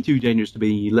 way too dangerous to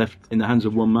be left in the hands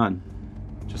of one man.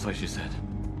 Just like she said.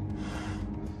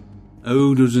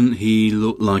 Oh, doesn't he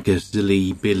look like a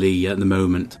silly Billy at the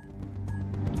moment?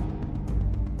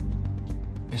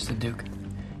 Mr. Duke,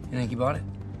 you think you bought it?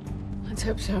 Let's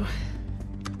hope so.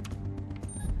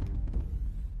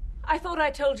 I thought I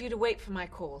told you to wait for my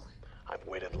call. I've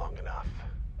waited long enough.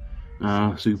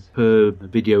 Ah, superb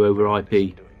video over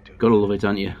IP. Gotta love it,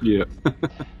 haven't you? Yeah.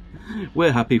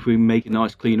 We're happy if we make a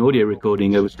nice clean audio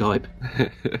recording over Skype.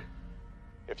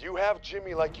 If you have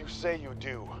Jimmy like you say you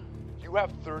do, you have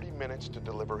 30 minutes to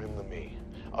deliver him to me.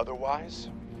 Otherwise,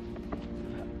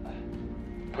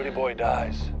 pretty boy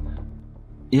dies.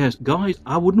 Yes, guys,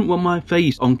 I wouldn't want my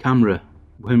face on camera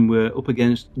when we're up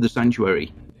against the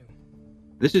Sanctuary.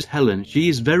 This is Helen. She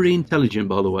is very intelligent,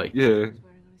 by the way. Yeah.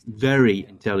 Very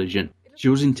intelligent. She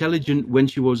was intelligent when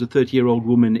she was a 30-year-old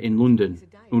woman in London,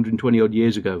 120-odd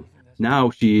years ago.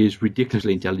 Now she is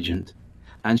ridiculously intelligent.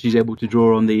 And she's able to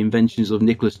draw on the inventions of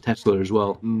Nikola Tesla as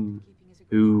well,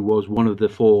 who was one of the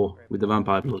four with the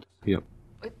vampire blood. Yep.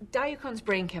 Dayukon's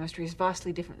brain chemistry is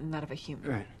vastly different than that of a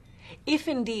human. Right. If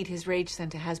indeed his rage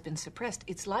center has been suppressed,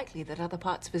 it's likely that other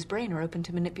parts of his brain are open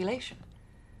to manipulation.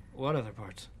 What other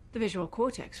parts? The visual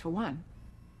cortex, for one.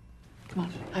 Come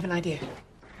on, I have an idea.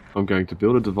 I'm going to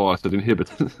build a device that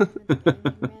inhibits.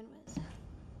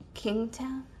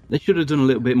 Kingtown? They should have done a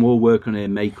little bit more work on her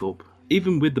makeup.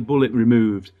 Even with the bullet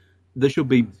removed, there should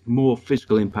be more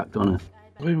physical impact on her.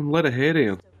 Even let her hair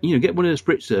down. You know, get one of the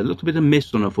spritzer, a little bit of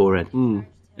mist on her forehead. An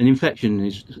infection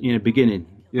is, beginning.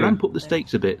 Yeah. Ramp up the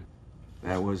stakes a bit.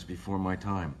 That was before my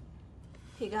time.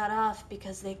 He got off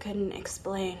because they couldn't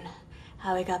explain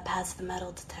how he got past the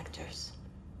metal detectors.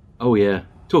 Oh yeah,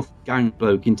 tough gang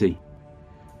bloke, isn't he?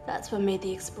 That's what made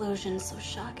the explosion so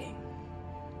shocking.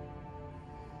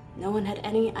 No one had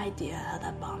any idea how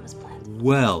that bomb was planted.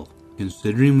 Well,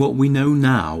 considering what we know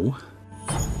now...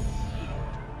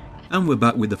 And we're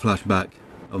back with the flashback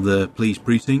of the police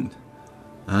precinct.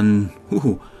 And,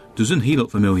 doesn't he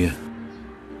look familiar?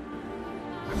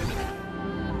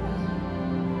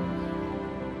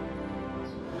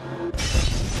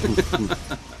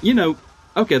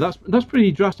 Okay, that's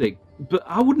pretty drastic, but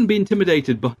I wouldn't be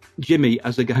intimidated by Jimmy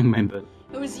as a gang member.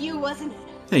 It was you, wasn't it?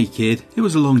 Hey kid, it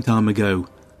was a long time ago.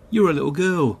 You're a little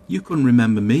girl. You couldn't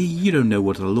remember me. You don't know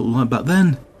what I looked like back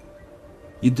then.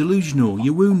 You're delusional.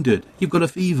 You're wounded. You've got a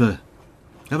fever.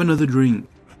 Have another drink.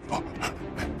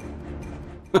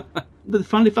 They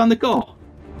finally found the car.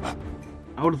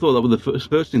 I would have thought that was the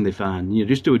first thing they found.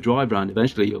 Just do a drive round.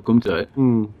 Eventually you'll come to it.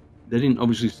 They didn't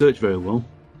obviously search very well.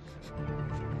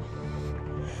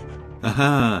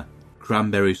 Aha!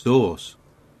 Cranberry sauce.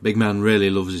 Big man really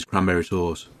loves his cranberry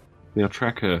sauce. Now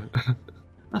track her.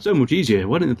 That's so much easier.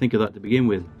 Why didn't they think of that to begin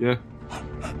with? Yeah.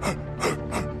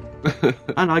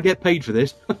 And I get paid for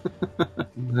this.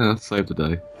 Yeah, saved the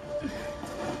day.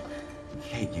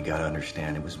 Kate, you gotta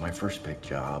understand, it was my first big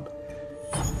job.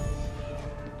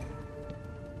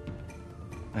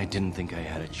 I didn't think I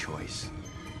had a choice.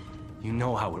 You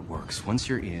know how it works. Once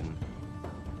you're in,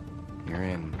 you're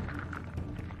in.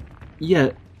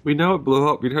 Yeah. We know it blew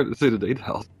up. We don't see the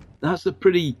details. That's a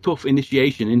pretty tough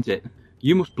initiation, isn't it?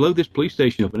 You must blow this police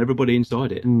station up and everybody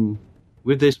inside it.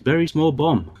 With this very small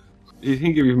bomb. You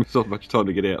didn't give yourself much time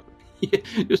to get out. Yeah,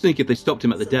 just think if they stopped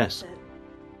him at the desk.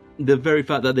 The very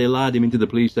fact that they allowed him into the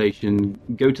police station,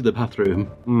 go to the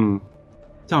bathroom.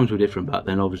 Times were different back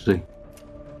then, obviously.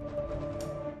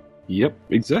 Yep,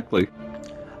 exactly.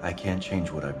 I can't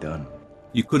change what I've done.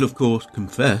 You could, of course,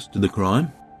 confess to the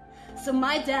crime. So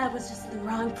my dad was just in the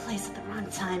wrong place at the wrong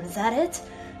time, is that it?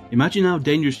 Imagine how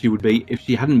dangerous she would be if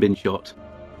she hadn't been shot.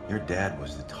 Your dad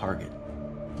was the target.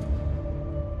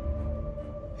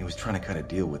 He was trying to cut a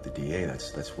deal with the DA,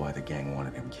 that's why the gang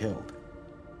wanted him killed.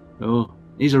 Oh,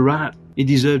 he's a rat. He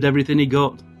deserved everything he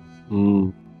got.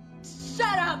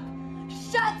 Shut up!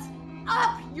 Shut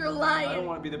up! You're lying! I don't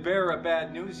want to be the bearer of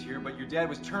bad news here, but your dad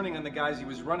was turning on the guys he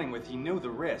was running with. He knew the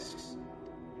risks.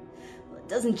 Well, it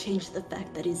doesn't change the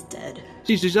fact that he's dead.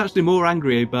 She's actually more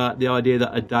angry about the idea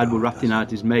that her dad was ratting out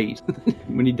his mate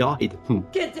when he died.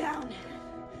 Get down!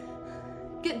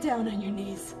 Get down on your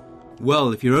knees.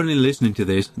 Well, if you're only listening to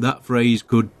this, that phrase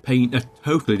could paint a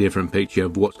totally different picture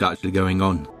of what's actually going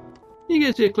on. You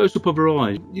get to see a close-up of her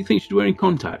eyes. Do you think she's wearing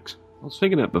contacts? I was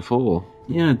thinking that before.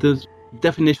 Yeah, there's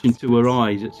definition to her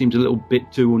eyes. It seems a little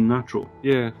bit too unnatural.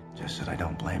 Yeah. Just that I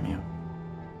don't blame you.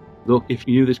 Look, if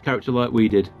you knew this character like we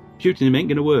did, shooting him ain't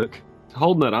going to work.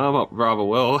 Holding that arm up rather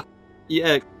well.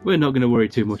 Yeah, we're not going to worry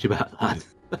too much about that.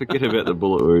 Forget about the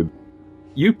bullet wound.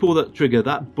 You pull that trigger,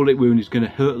 that bullet wound is going to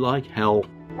hurt like hell.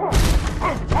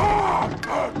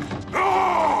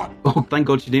 Oh, thank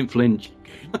God she didn't flinch.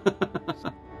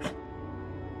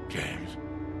 James,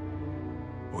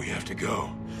 we have to go.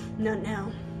 Not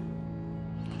now.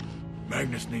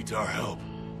 Magnus needs our help.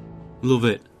 Love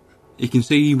it. He can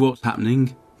see what's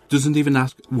happening. Doesn't even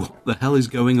ask what the hell is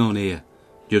going on here.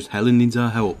 Just Helen needs our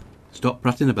help. Stop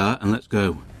prattling about and let's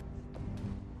go.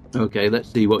 Okay,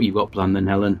 let's see what you've got planned then,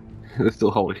 Helen. They're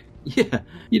still holding. Yeah,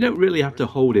 you don't really have to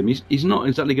hold him. He's not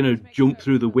exactly going to jump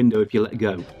through the window if you let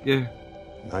go. Yeah.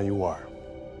 Now you are.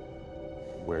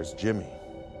 Where's Jimmy?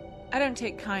 I don't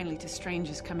take kindly to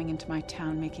strangers coming into my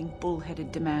town making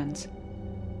bull-headed demands.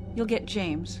 You'll get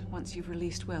James once you've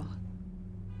released Will.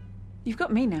 You've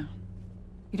got me now.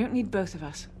 You don't need both of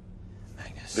us.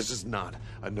 This is not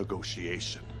a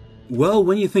negotiation. Well,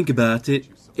 when you think about it,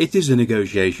 it is a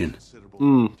negotiation.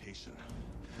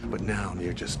 But now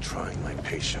you're just trying my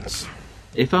patience.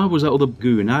 If I was that other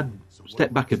goon, I'd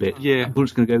step back a bit. Yeah. That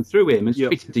bullet's going to go through him and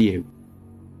straight into you.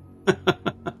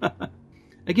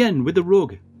 Again, with the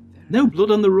rug. No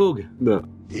blood on the rug. No.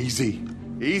 Easy.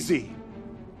 Easy.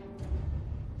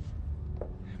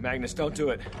 Magnus, don't do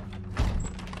it.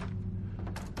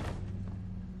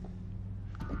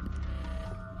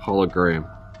 Hologram.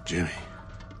 Jimmy.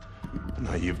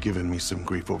 Now you've given me some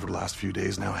grief over the last few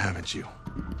days now, haven't you?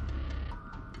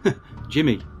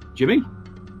 Jimmy?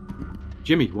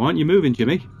 Jimmy, why aren't you moving,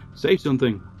 Jimmy? Say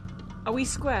something. Are we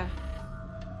square?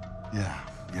 Yeah,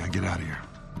 get out of here.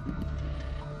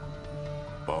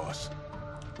 Boss,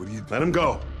 what do you... Let him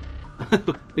go.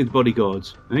 The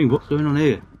bodyguards. Hey, what's going on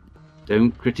here?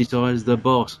 Don't criticise the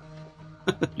boss.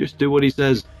 Just do what he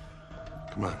says.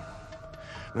 Come on.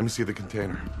 Let me see the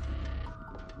container.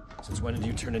 Since when did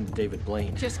you turn into David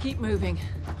Blaine? Just keep moving.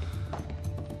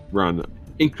 Run.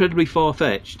 Incredibly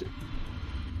far-fetched.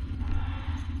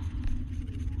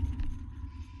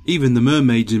 Even the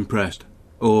mermaid's impressed,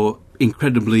 or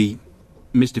incredibly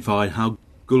mystified how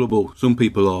gullible some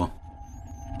people are.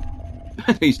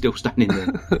 He's still standing there.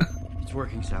 It's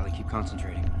working, Sally. Keep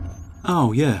concentrating.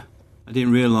 Oh, yeah. I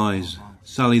didn't realise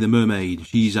Sally the mermaid,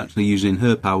 she's actually using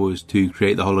her powers to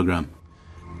create the hologram.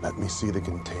 Let me see the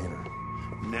container.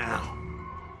 Now.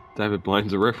 David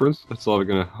Blaine's a reference? That's either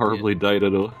going to horribly date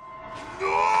it or...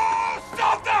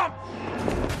 Stop them!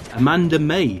 Amanda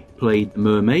May played the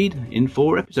mermaid in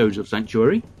 4 episodes of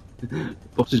Sanctuary.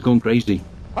 Boss has gone crazy.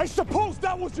 I suppose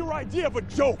that was your idea of a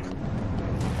joke.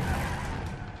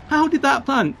 How did that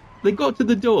plan? They got to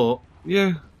the door.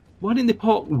 Yeah. Why didn't they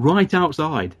park right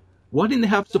outside? Why didn't they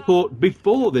have support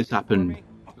before this happened?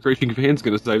 Reaching fan's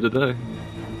going to save the day.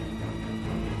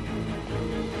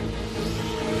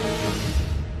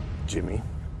 Jimmy.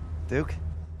 Duke?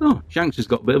 Oh, Shanks has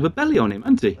got a bit of a belly on him,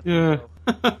 hasn't he? Yeah.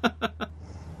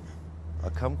 I'll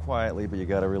come quietly, but you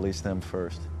gotta release them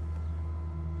first.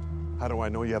 How do I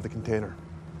know you have the container?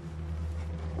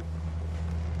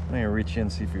 Why don't you reach in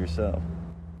and see for yourself?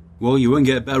 Well, you won't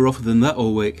get a better offer than that,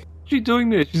 Ulwick. What's she doing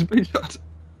there? She's been shot.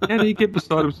 How do you get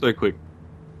beside him so quick?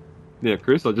 Yeah,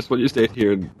 Chris, I just want you to stand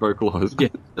here and vocalise. Yeah.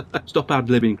 Stop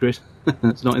ad-libbing, Chris.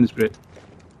 It's not in the script.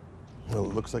 Well,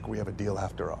 it looks like we have a deal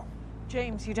after all.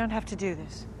 James, you don't have to do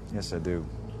this. Yes, I do.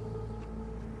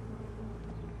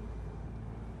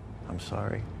 I'm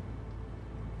sorry.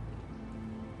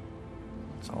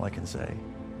 That's all I can say.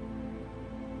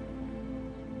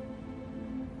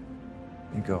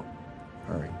 You go.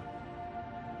 Hurry.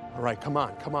 All right, come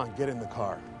on, get in the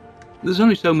car. There's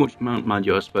only so much Mount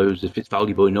Maggio, I suppose. If it's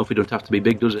valuable enough, it don't have to be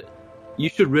big, does it? You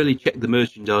should really check the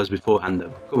merchandise beforehand,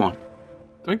 though. Come on.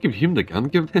 Don't give him the gun,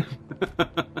 give him.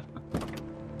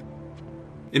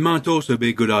 It might also be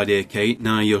a good idea, Kate,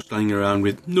 now you're standing around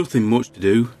with nothing much to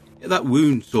do. Get that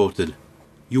wound sorted.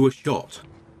 You were shot.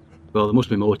 Well, there must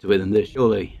be more to it than this,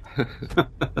 surely.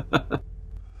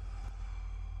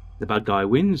 the bad guy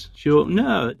wins. Sure,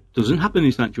 no, it doesn't happen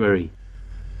in Sanctuary.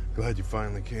 Glad you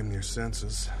finally came to your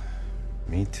senses.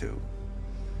 Me too.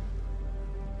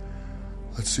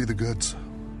 Let's see the goods.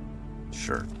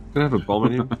 Sure. Could I have a bomb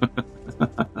in him?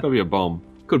 Could be a bomb.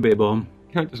 Could be a bomb.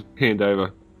 Can't just hand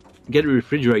over. Get it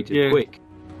refrigerated quick.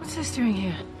 What's this doing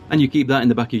here? And you keep that in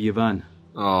the back of your van.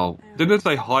 Oh, didn't it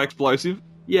say high explosive?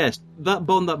 Yes, that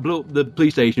bomb that blew up the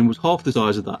police station was half the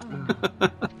size of that.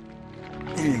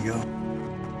 There you go.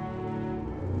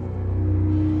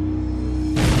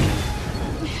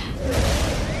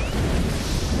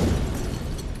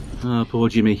 Ah, poor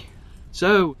Jimmy.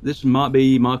 So, this might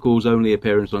be Michael's only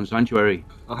appearance on Sanctuary.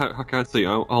 I can't see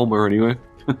Alma anywhere.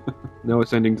 No,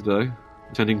 it's ending today.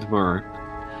 It's ending tomorrow.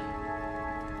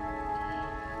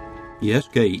 Yes,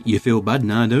 Kate, you feel bad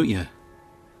now, don't you?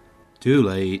 Too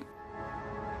late.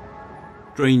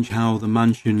 Strange how the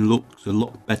mansion looks a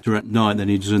lot better at night than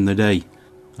it does in the day.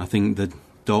 I think the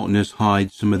darkness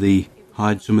hides some of the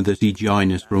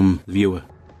CGI-ness from the viewer.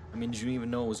 I mean, did you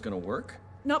even know it was gonna work?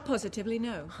 Not positively,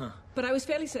 no. But I was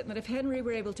fairly certain that if Henry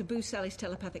were able to boost Sally's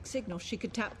telepathic signal, she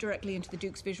could tap directly into the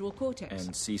Duke's visual cortex.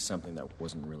 And see something that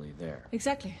wasn't really there.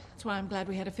 Exactly. That's why I'm glad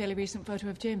we had a fairly recent photo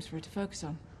of James for her to focus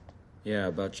on. Yeah,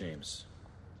 about James.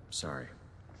 Sorry.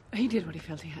 He did what he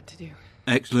felt he had to do.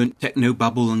 Excellent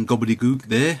techno-babble and gobbledygook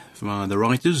there from the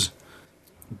writers.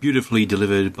 Beautifully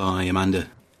delivered by Amanda.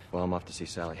 Well, I'm off to see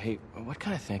Sally. Hey, what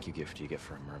kind of thank you gift do you get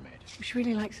for a mermaid? She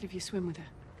really likes it if you swim with her.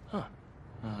 Huh.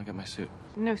 Oh, I got my suit.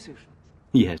 No suit.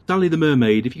 Yes, Sally the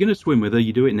mermaid, if you're going to swim with her,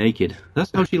 you do it naked. That's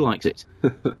how she likes it.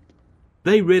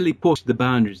 They really pushed the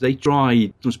boundaries. They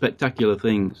tried some spectacular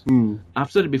things.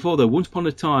 I've said it before, though, Once Upon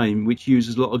a Time, which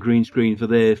uses a lot of green screen for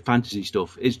their fantasy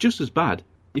stuff, is just as bad.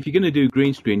 If you're going to do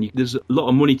green screen, there's a lot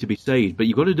of money to be saved, but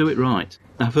you've got to do it right.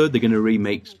 I've heard they're going to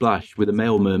remake Splash with a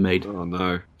male mermaid. Oh,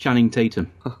 no. Channing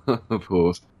Tatum. Of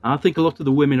course. I think a lot of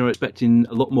the women are expecting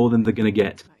a lot more than they're going to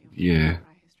get. Yeah.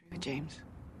 With James.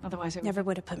 Otherwise it Never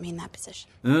would have put me in that position.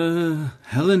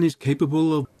 Helen is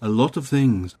capable of a lot of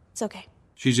things. It's okay.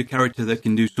 She's a character that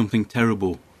can do something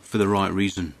terrible for the right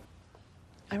reason.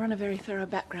 I run a very thorough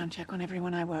background check on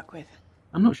everyone I work with.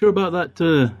 I'm not sure about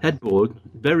that headboard.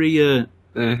 Very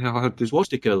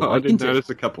swastika. I did notice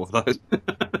a couple of those.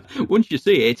 Once you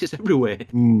see it, it's everywhere.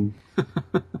 I'm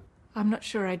not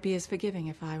sure I'd be as forgiving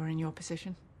if I were in your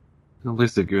position. At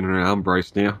least they've given her an arm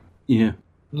brace now. Yeah.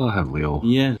 I'll have Lil.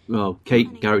 Yeah, well,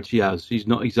 Kate Garrett she has. She's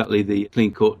not exactly the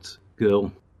clean-cut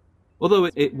girl. Although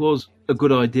it was a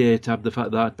good idea to have the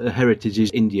fact that her heritage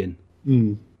is Indian.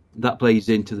 That plays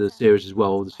into the series as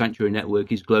well. The Sanctuary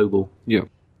Network is global. Yeah.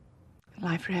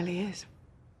 Life really is.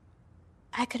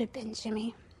 I could have been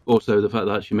Jimmy. Also, the fact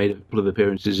that she made a couple of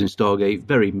appearances in Stargate,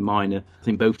 very minor. I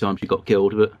think both times she got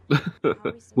killed,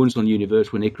 but once on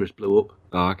Universe when Icarus blew up.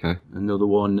 Oh, okay. Another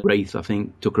one, Wraith, I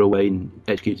think, took her away and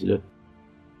executed her.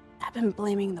 I've been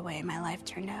blaming the way my life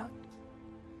turned out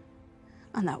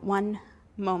on that one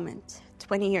moment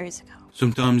 20 years ago.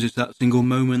 Sometimes it's that single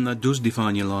moment that does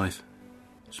define your life.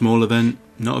 Small event,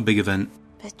 not a big event.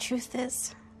 The truth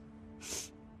is,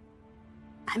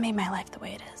 I made my life the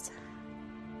way it is.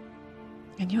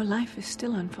 And your life is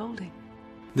still unfolding.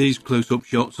 These close-up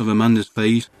shots of Amanda's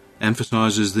face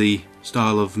emphasises the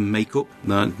style of makeup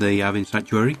that they have in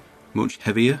Sanctuary. Much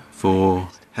heavier for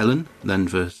Helen than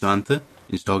for Samantha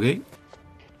in Stargate.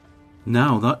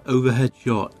 Now, that overhead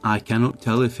shot, I cannot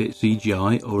tell if it's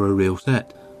CGI or a real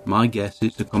set. My guess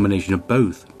it's a combination of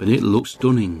both, but it looks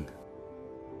stunning.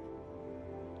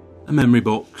 A memory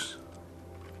box.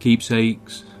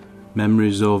 Keepsakes.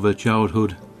 Memories of a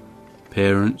childhood.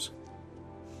 Parents.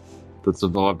 That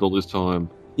survived all this time.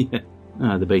 Yeah.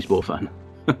 The baseball fan.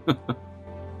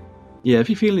 Yeah, if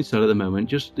you're feeling sad at the moment,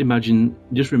 just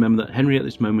remember that Henry at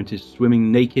this moment is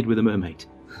swimming naked with a mermaid.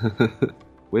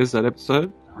 Where's that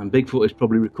episode? And Bigfoot is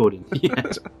probably recording.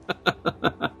 Yes.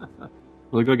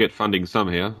 Well, they've got to get funding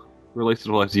somehow. Release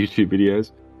all those YouTube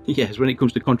videos. Yes, when it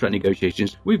comes to contract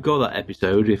negotiations, we've got that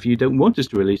episode. If you don't want us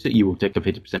to release it, you will take a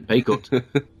 50% pay cut.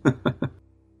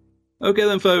 Okay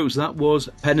then, folks, that was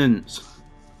Penance.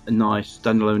 A nice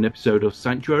standalone episode of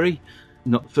Sanctuary.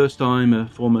 Not the first time a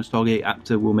former Stargate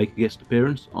actor will make a guest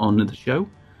appearance on the show.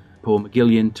 Paul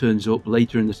McGillion turns up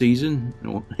later in the season.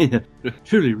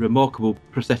 Truly remarkable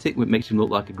prosthetic, which makes him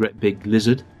look like a great big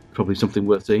lizard. Probably something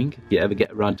worth seeing if you ever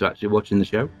get around to actually watching the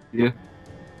show. Yeah.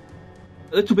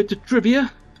 A little bit of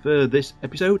trivia for this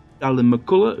episode. Alan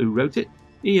McCullough, who wrote it,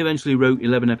 he eventually wrote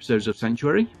 11 episodes of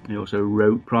Sanctuary. He also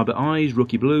wrote Private Eyes,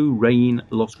 Rookie Blue, Rain,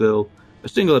 Lost Girl, a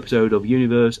single episode of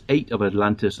Universe, 8 of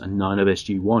Atlantis, and 9 of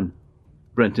SG-1.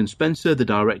 Brenton Spencer, the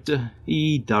director,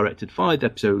 he directed 5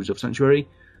 episodes of Sanctuary,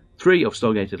 3 of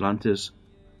Stargate Atlantis,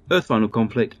 Earth Final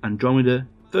Conflict, Andromeda,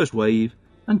 First Wave,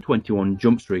 and 21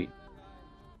 Jump Street.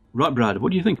 Right, Brad,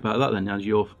 what do you think about that then?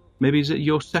 Maybe is it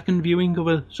your second viewing of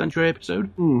a Sanctuary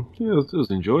episode? Yeah, it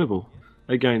was enjoyable.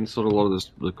 Again, sort of a lot of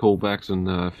the callbacks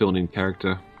and filling in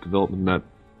character development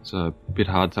that's a bit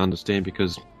hard to understand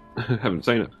because I haven't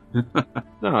seen it.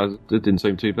 No, it didn't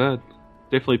seem too bad.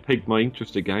 Definitely piqued my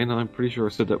interest again. I'm pretty sure I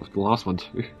said that with the last one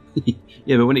too.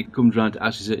 Yeah, but when it comes round to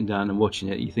actually sitting down and watching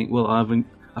it, you think, well,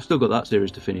 I've still got that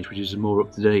series to finish, which is more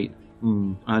up to date.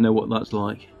 I know what that's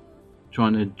like,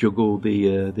 trying to juggle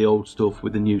the old stuff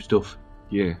with the new stuff.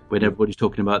 Yeah. When everybody's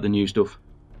talking about the new stuff.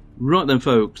 Right then,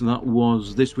 folks, that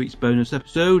was this week's bonus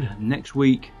episode. Next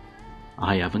week,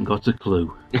 I haven't got a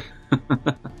clue.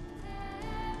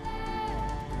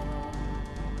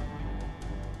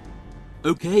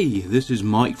 Okay, this is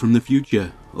Mike from the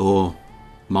future, or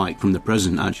Mike from the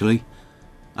present, actually.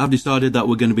 I've decided that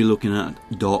we're going to be looking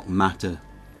at Dark Matter,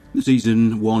 the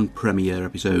Season 1 premiere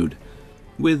episode,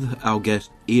 with our guest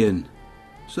Ian.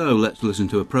 So let's listen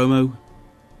to a promo,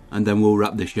 and then we'll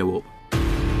wrap this show up.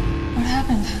 What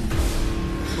happened?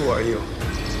 Who are you?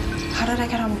 How did I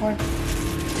get on board?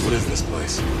 What is this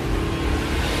place?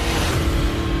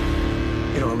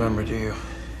 You don't remember, do you?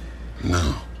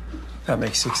 No. That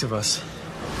makes 6 of us.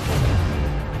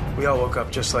 We all woke up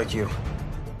just like you.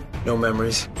 No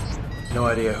memories. No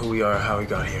idea who we are or how we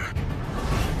got here.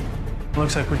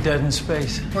 Looks like we're dead in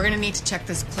space. We're gonna need to check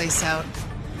this place out.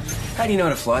 How do you know how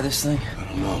to fly this thing? I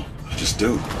don't know. I just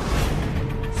do.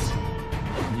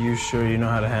 You sure you know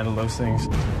how to handle those things?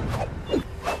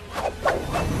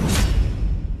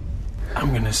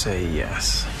 I'm gonna say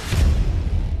yes.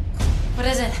 What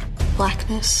is it?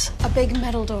 Blackness. A big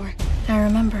metal door. I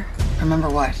remember. Remember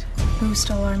what? Who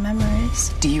stole our memories?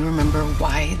 Do you remember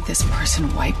why this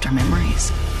person wiped our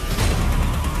memories?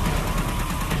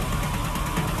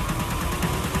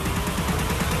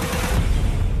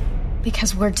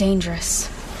 Because we're dangerous.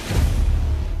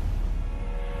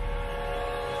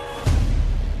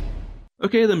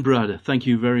 Okay then, Brad, thank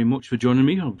you very much for joining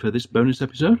me for this bonus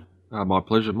episode. My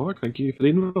pleasure, Mike. Thank you for the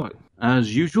invite.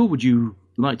 As usual, would you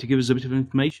like to give us a bit of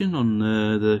information on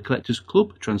the Collectors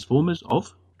Club, Transformers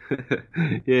of?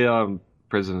 Yeah, I'm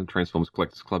president of Transformers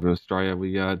Collectors Club in Australia.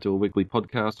 We do a weekly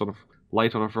podcast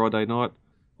late on a Friday night.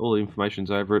 All the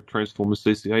information's over at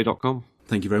transformerscca.com.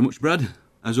 Thank you very much, Brad.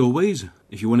 As always,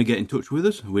 if you want to get in touch with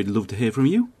us, we'd love to hear from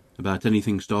you about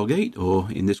anything Stargate,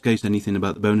 or in this case, anything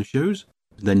about the bonus shows.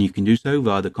 Then you can do so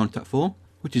via the contact form,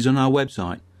 which is on our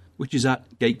website, which is at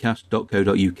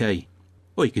gatecast.co.uk.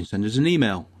 Or you can send us an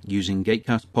email using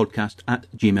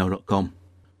gatecastpodcast@gmail.com.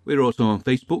 We're also on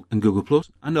Facebook and Google+,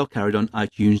 and are carried on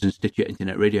iTunes and Stitcher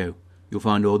Internet Radio. You'll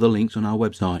find all the links on our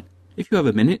website. If you have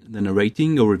a minute, then a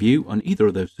rating or review on either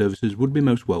of those services would be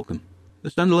most welcome. The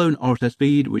standalone RSS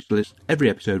feed, which lists every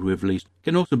episode we've released,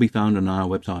 can also be found on our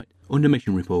website, under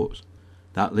Mission Reports.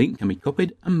 That link can be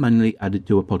copied and manually added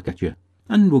to a podcatcher,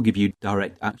 and will give you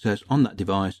direct access on that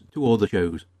device to all the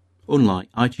shows,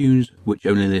 unlike iTunes, which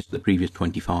only lists the previous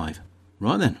 25.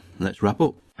 Right then, let's wrap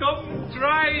up. Come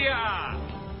try ya!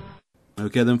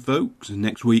 Okay then, folks,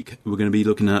 next week we're going to be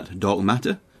looking at Dark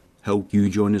Matter. Hope you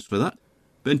join us for that.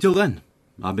 But until then,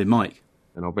 I've been Mike.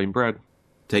 And I've been Brad.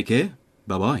 Take care.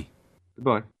 Bye-bye.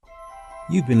 Goodbye.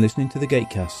 You've been listening to the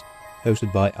Gatecast,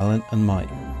 hosted by Alan and Mike.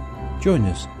 Join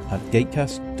us at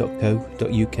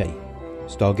gatecast.co.uk.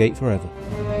 Stargate forever.